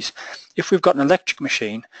freeze. If we've got an electric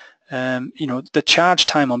machine, the charge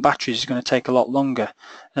time on batteries is going to take a lot longer,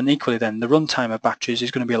 and equally then the run time of batteries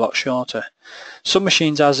is going to be a lot shorter. Some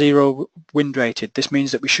machines are zero wind rated. This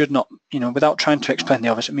means that we should not, without trying to explain the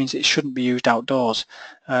obvious, it means it shouldn't be used outdoors.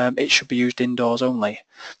 It should be used indoors only.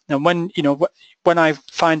 And when I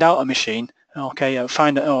find out a machine, or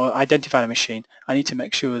identify a machine, I need to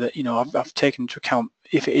make sure that I've taken into account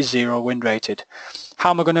if it is zero wind rated. How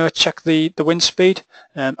am I going to check the wind speed?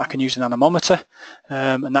 I can use an anemometer,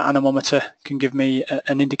 and that anemometer can give me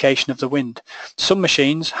an indication of the wind. Some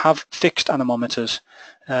machines have fixed anemometers,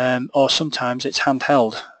 or sometimes it's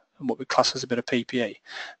handheld, what we class as a bit of PPE.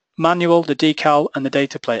 Manual, the decal and the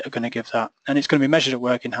data plate are going to give that, and it's going to be measured at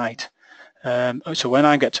working height. So when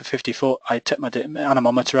I get to 50 foot, I take my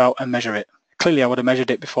anemometer out and measure it. Clearly I would have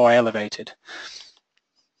measured it before I elevated.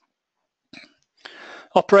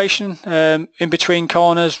 Operation, in between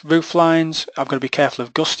corners, roof lines, I've got to be careful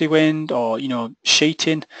of gusty wind or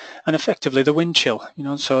sheeting, and effectively the wind chill.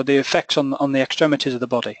 So the effects on the extremities of the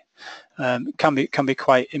body can be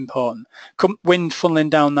quite important. Wind funneling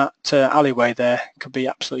down that alleyway there could be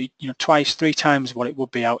absolutely twice, 3 times what it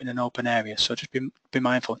would be out in an open area. So just be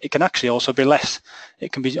mindful. It can actually also be less.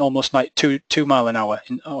 It can be almost like 2 miles an hour,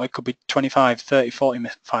 or it could be 25, 30, 40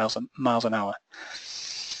 miles an hour.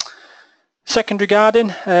 Secondary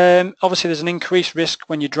guarding, obviously there's an increased risk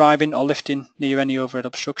when you're driving or lifting near any overhead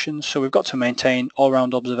obstructions, so we've got to maintain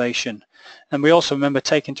all-round observation. And we also remember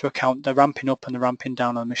take into account the ramping up and the ramping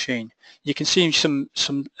down on the machine. You can see some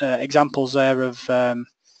examples there of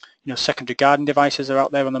secondary guarding devices that are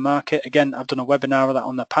out there on the market. Again, I've done a webinar of that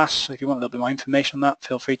on the past, so if you want a little bit more information on that,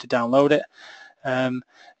 feel free to download it.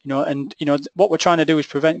 What we're trying to do is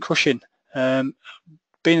prevent crushing.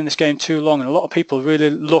 Been in this game too long, and a lot of people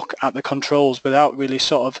really look at the controls without really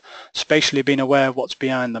sort of spatially being aware of what's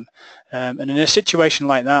behind them. And in a situation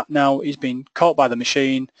like that, now he's been caught by the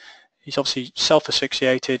machine, he's obviously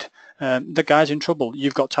self-asphyxiated, the guy's in trouble.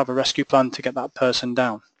 You've got to have a rescue plan to get that person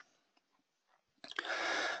down.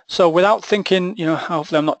 So without thinking,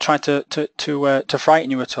 hopefully I'm not trying to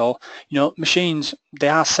frighten you at all. Machines, they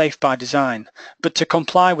are safe by design, but to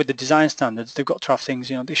comply with the design standards, they've got to have things.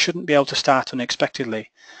 They shouldn't be able to start unexpectedly.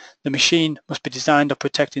 The machine must be designed or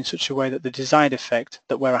protected in such a way that the desired effect,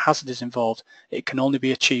 that where a hazard is involved, it can only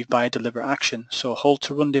be achieved by a deliberate action. So a hold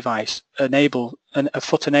to run device, a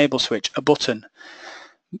foot enable switch, a button.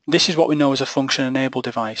 This is what we know as a function enable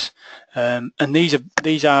device, and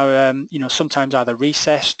these are sometimes either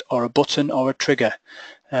recessed or a button or a trigger.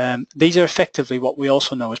 These are effectively what we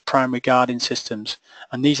also know as primary guarding systems,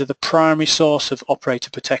 and these are the primary source of operator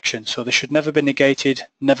protection, so they should never be negated,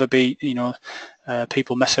 never be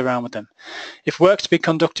people mess around with them. If work to be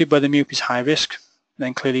conducted where the MEWP is high risk,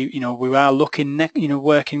 then clearly we are looking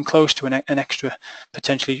working close to an extra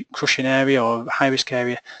potentially crushing area or high risk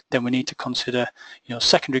area, then we need to consider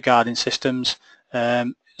secondary guarding systems.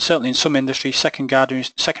 Certainly in some industries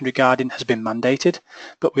secondary guarding has been mandated,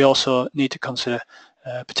 but we also need to consider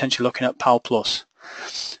potentially looking at PAL Plus.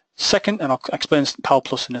 Second, and I'll explain PAL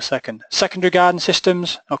Plus in a second. Secondary guarding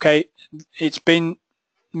systems, okay, it's been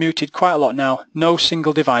mooted quite a lot now. No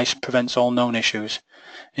single device prevents all known issues.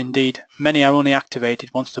 Indeed, many are only activated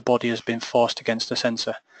once the body has been forced against the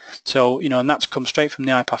sensor. So, and that's come straight from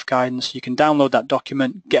the IPAF guidance. You can download that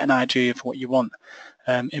document, get an idea of what you want.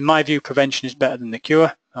 In my view, prevention is better than the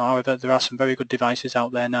cure. However, there are some very good devices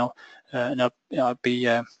out there now, and I'd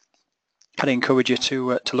encourage you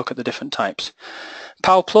to look at the different types.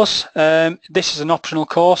 PAL Plus, this is an optional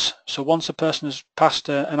course, so once a person has passed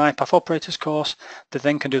an IPAF operators course, they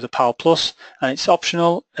then can do the PAL Plus, and it's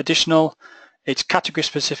optional, additional, it's category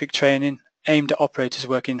specific training aimed at operators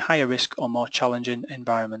working in higher risk or more challenging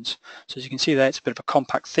environments. So as you can see there, it's a bit of a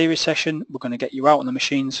compact theory session. We're going to get you out on the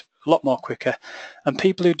machines a lot more quicker, and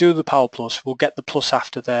people who do the PAL Plus will get the plus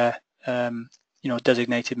after their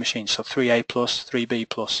designated machines, so 3A plus, 3B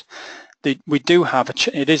plus. We do have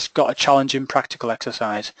it has got a challenging practical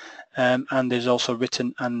exercise, and there's also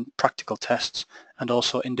written and practical tests, and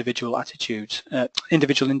also individual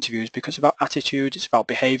interviews, because it's about attitude, it's about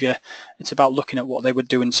behaviour, it's about looking at what they would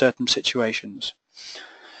do in certain situations.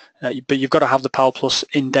 But you've got to have the PAL Plus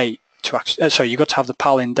in date to you've got to have the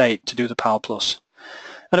PAL in date to do the PAL Plus.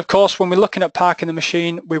 And of course, when we're looking at parking the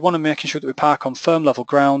machine, we want to make sure that we park on firm level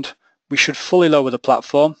ground. We should fully lower the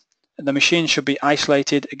platform. The machine should be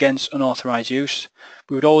isolated against unauthorized use.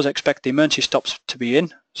 We would always expect the emergency stops to be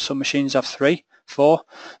in. Some machines have 3, 4,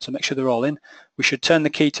 so make sure they're all in. We should turn the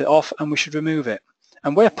key to off, and we should remove it.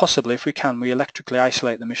 And where possible, if we can, we electrically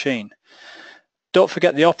isolate the machine. Don't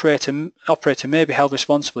forget the operator may be held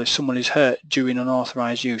responsible if someone is hurt during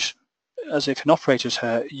unauthorized use. As if an operator is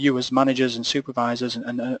hurt, you as managers and supervisors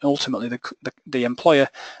and ultimately the employer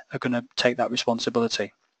are going to take that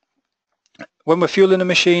responsibility. When we're fueling a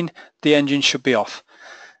machine, the engine should be off.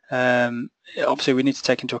 Obviously, we need to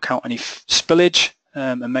take into account any spillage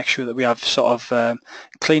and make sure that we have sort of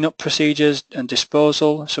clean-up procedures and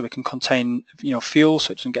disposal, so we can contain fuel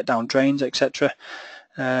so it doesn't get down drains, etc.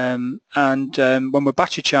 When we're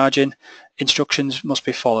battery charging, instructions must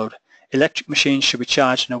be followed. Electric machines should be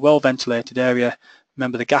charged in a well-ventilated area.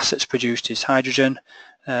 Remember, the gas that's produced is hydrogen.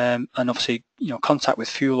 And obviously, contact with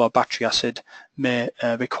fuel or battery acid may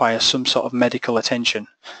require some sort of medical attention.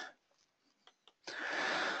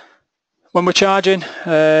 When we're charging,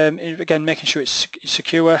 again, making sure it's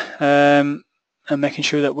secure and making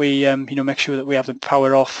sure that we, make sure that we have the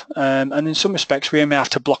power off. And in some respects, we may have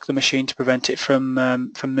to block the machine to prevent it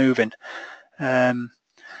from moving.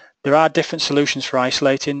 There are different solutions for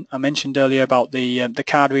isolating. I mentioned earlier about the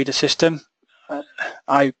card reader system.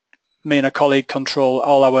 Me and a colleague control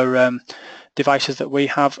all our devices that we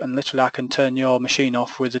have, and literally I can turn your machine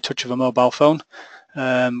off with the touch of a mobile phone,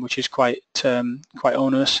 which is quite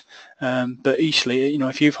onerous. But easily,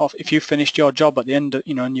 if you've finished your job at the end,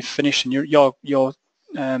 and you've finished, and your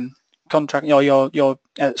contract, your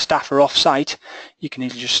staff are off site, you can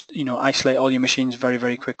easily just isolate all your machines very,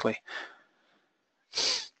 very quickly.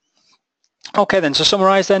 Okay then, to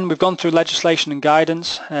summarise then, we've gone through legislation and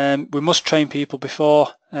guidance. We must train people before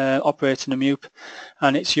operating a MEWP,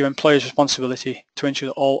 and it's your employer's responsibility to ensure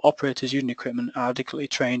that all operators using equipment are adequately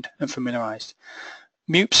trained and familiarised.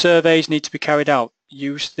 MEWP surveys need to be carried out.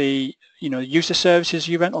 Use the services of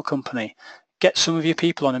your rental company. Get some of your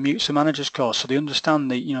people on a MEWP manager's course so they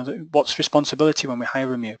understand what's responsibility when we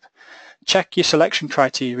hire a MEWP. Check your selection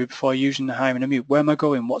criteria before using and hiring a MEWP. Where am I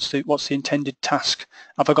going? What's the intended task?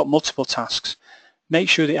 Have I got multiple tasks? Make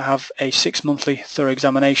sure that you have a 6-monthly thorough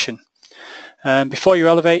examination. Before you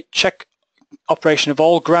elevate, check operation of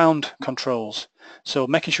all ground controls. So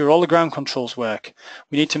making sure all the ground controls work.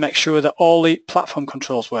 We need to make sure that all the platform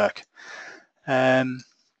controls work.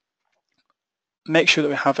 Make sure that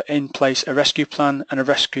we have in place a rescue plan and a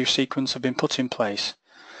rescue sequence have been put in place.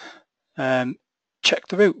 Check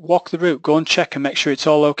the route, walk the route, go and check and make sure it's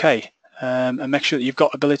all okay. and make sure that you've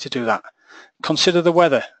got ability to do that. Consider the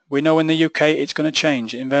weather. We know in the UK it's going to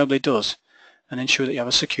change, it invariably does, and ensure that you have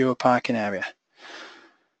a secure parking area.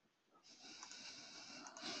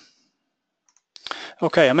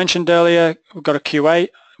 Okay, I mentioned earlier we've got a QA.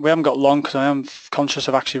 We haven't got long because I am conscious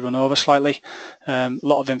I've actually run over slightly. A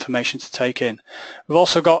lot of information to take in. We've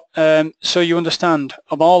also got, so you understand,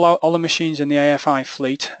 of all the machines in the AFI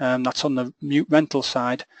fleet, that's on the MEWP rental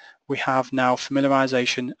side, we have now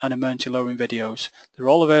familiarization and emergency lowering videos. They're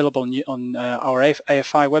all available on our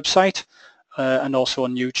AFI website and also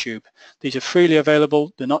on YouTube. These are freely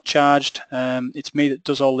available, they're not charged. It's me that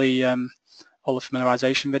does all the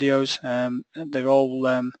familiarization videos. They're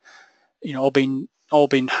all, you know, all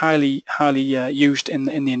been highly used in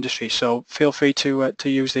the industry. So feel free to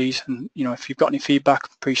use these, and you know, if you've got any feedback,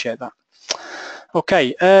 appreciate that.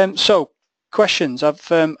 Okay, so questions. I've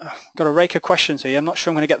got a rake of questions here. I'm not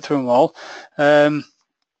sure I'm going to get through them all.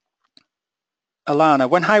 Alana,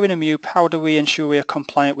 when hiring a MEWP, how do we ensure we are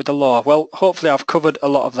compliant with the law? Well, hopefully I've covered a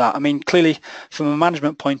lot of that. I mean, clearly from a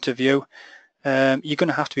management point of view, you're going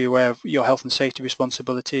to have to be aware of your health and safety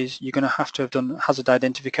responsibilities. You're going to have done hazard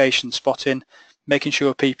identification, spotting, making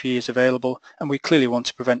sure PPE is available, and we clearly want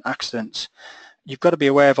to prevent accidents. You've got to be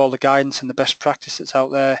aware of all the guidance and the best practice that's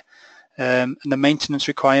out there, and the maintenance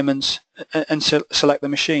requirements, and select the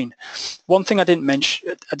machine. One thing I didn't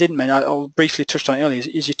mention, I briefly touched on it earlier,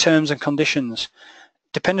 is your terms and conditions.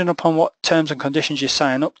 Depending upon what terms and conditions you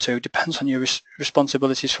sign up to, depends on your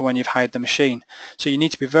responsibilities for when you've hired the machine. So you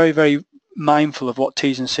need to be very, very mindful of what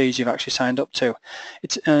T's and C's you've actually signed up to.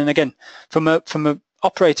 And again, from a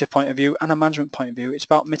operator point of view and a management point of view, it's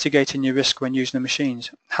about mitigating your risk when using the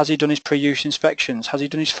machines. Has he done his pre-use inspections? Has he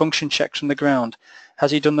done his function checks from the ground? Has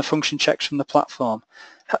he done the function checks from the platform?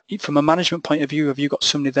 From a management point of view, have you got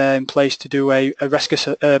somebody there in place to do a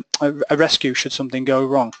rescue should something go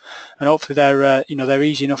wrong? And hopefully they're you know, they're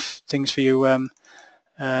easy enough things for you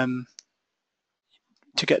to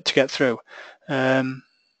get through.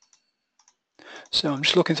 So I'm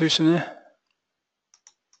just looking through some there.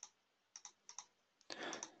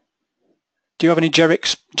 Do you have any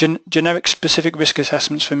generic specific risk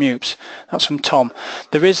assessments for MEWPs? That's from Tom.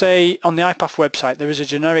 There is on the IPAF website, there is a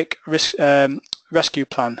generic risk rescue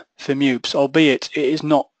plan for MEWPs, albeit it is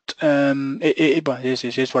not, it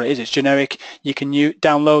is what it is. It's generic. You can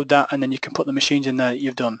download that, and then you can put the machines in there that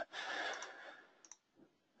you've done.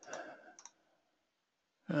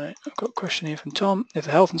 Right, I've got a question here from Tom. If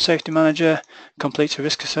the health and safety manager completes a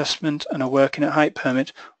risk assessment and a working at height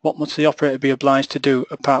permit, what must the operator be obliged to do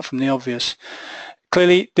apart from the obvious?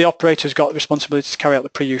 Clearly, the operator's got the responsibility to carry out the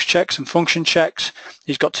pre-use checks and function checks.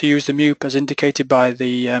 He's got to use the MEWP as indicated by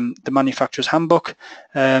the manufacturer's handbook,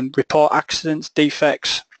 report accidents,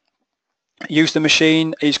 defects, use the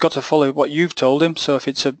machine. He's got to follow what you've told him. So if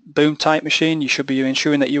it's a boom type machine, you should be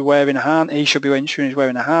ensuring that you're wearing a harness. He should be ensuring he's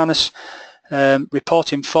wearing a harness.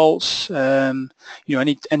 Reporting faults, you know,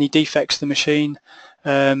 any defects to the machine,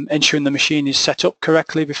 ensuring the machine is set up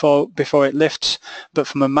correctly before it lifts. But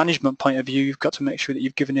from a management point of view, you've got to make sure that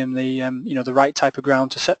you've given him the you know, the right type of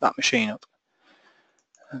ground to set that machine up.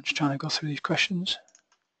 I'm just trying to go through these questions.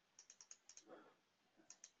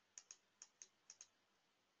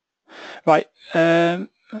 Right, well,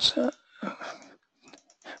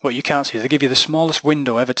 you can't see, they give you the smallest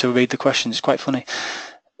window ever to read the questions. It's quite funny.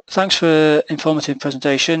 Thanks for informative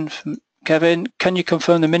presentation from Kevin. Can you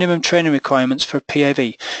confirm the minimum training requirements for a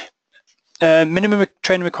PAV? Minimum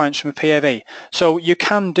training requirements from a PAV. So you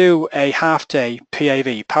can do a half-day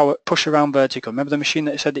PAV, power push around vertical. Remember the machine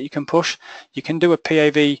that said that you can push? You can do a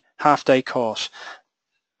PAV half-day course.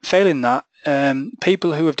 Failing that,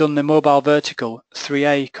 people who have done the mobile vertical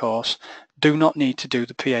 3A course do not need to do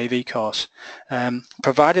the PAV course.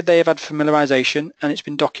 Provided they have had familiarization and it's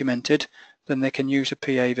been documented, then they can use a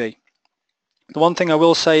PAV. The one thing I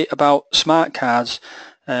will say about smart cards,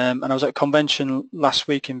 and I was at a convention last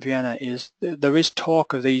week in Vienna, is there is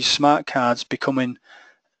talk of these smart cards becoming,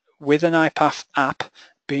 with an IPAF app,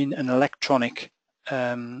 being an electronic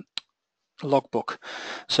logbook.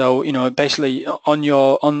 So you know, basically on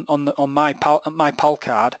my PAL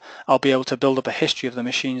card, I'll be able to build up a history of the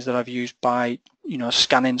machines that I've used by, you know,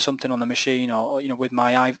 scanning something on the machine, or you know, with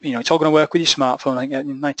my eye. You know, it's all going to work with your smartphone. I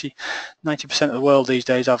think 90% of the world these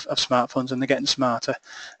days have smartphones, and they're getting smarter.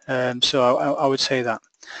 So I would say that.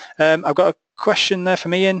 I've got a question there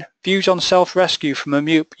from Ian. Views on self-rescue from a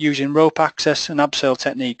MEWP using rope access and abseil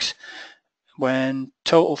techniques when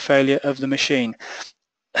total failure of the machine.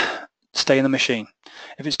 Stay in the machine.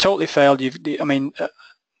 If it's totally failed, I mean,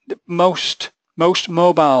 most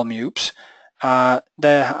mobile MEWPs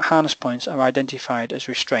their harness points are identified as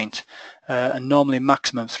restraint, and normally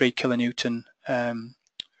maximum 3 kilonewton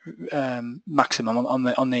maximum on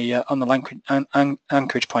the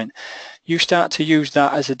anchorage point. You start to use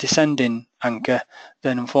that as a descending anchor,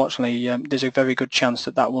 then unfortunately there's a very good chance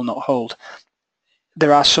that that will not hold.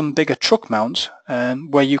 There are some bigger truck mounts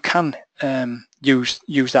where you can use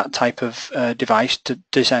that type of device to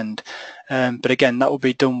descend, but again that will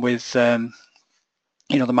be done with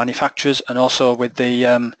you know, the manufacturers, and also with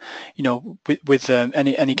the you know, with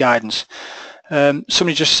any guidance.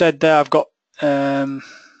 Somebody just said there, I've got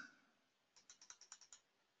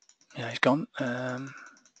yeah, he's gone.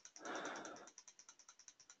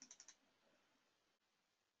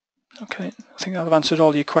 Okay, I think I've answered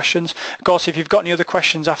all your questions. Of course, if you've got any other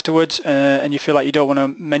questions afterwards and you feel like you don't want to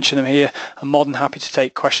mention them here, I'm more than happy to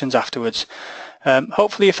take questions afterwards.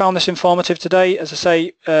 Hopefully you found this informative today. As I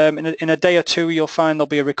say, in a day or two you'll find there'll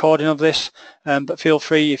be a recording of this, but feel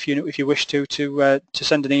free if you wish to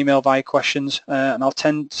send an email via questions, and I'll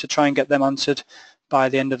tend to try and get them answered by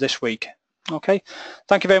the end of this week. Okay,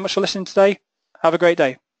 thank you very much for listening today. Have a great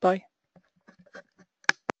day. Bye.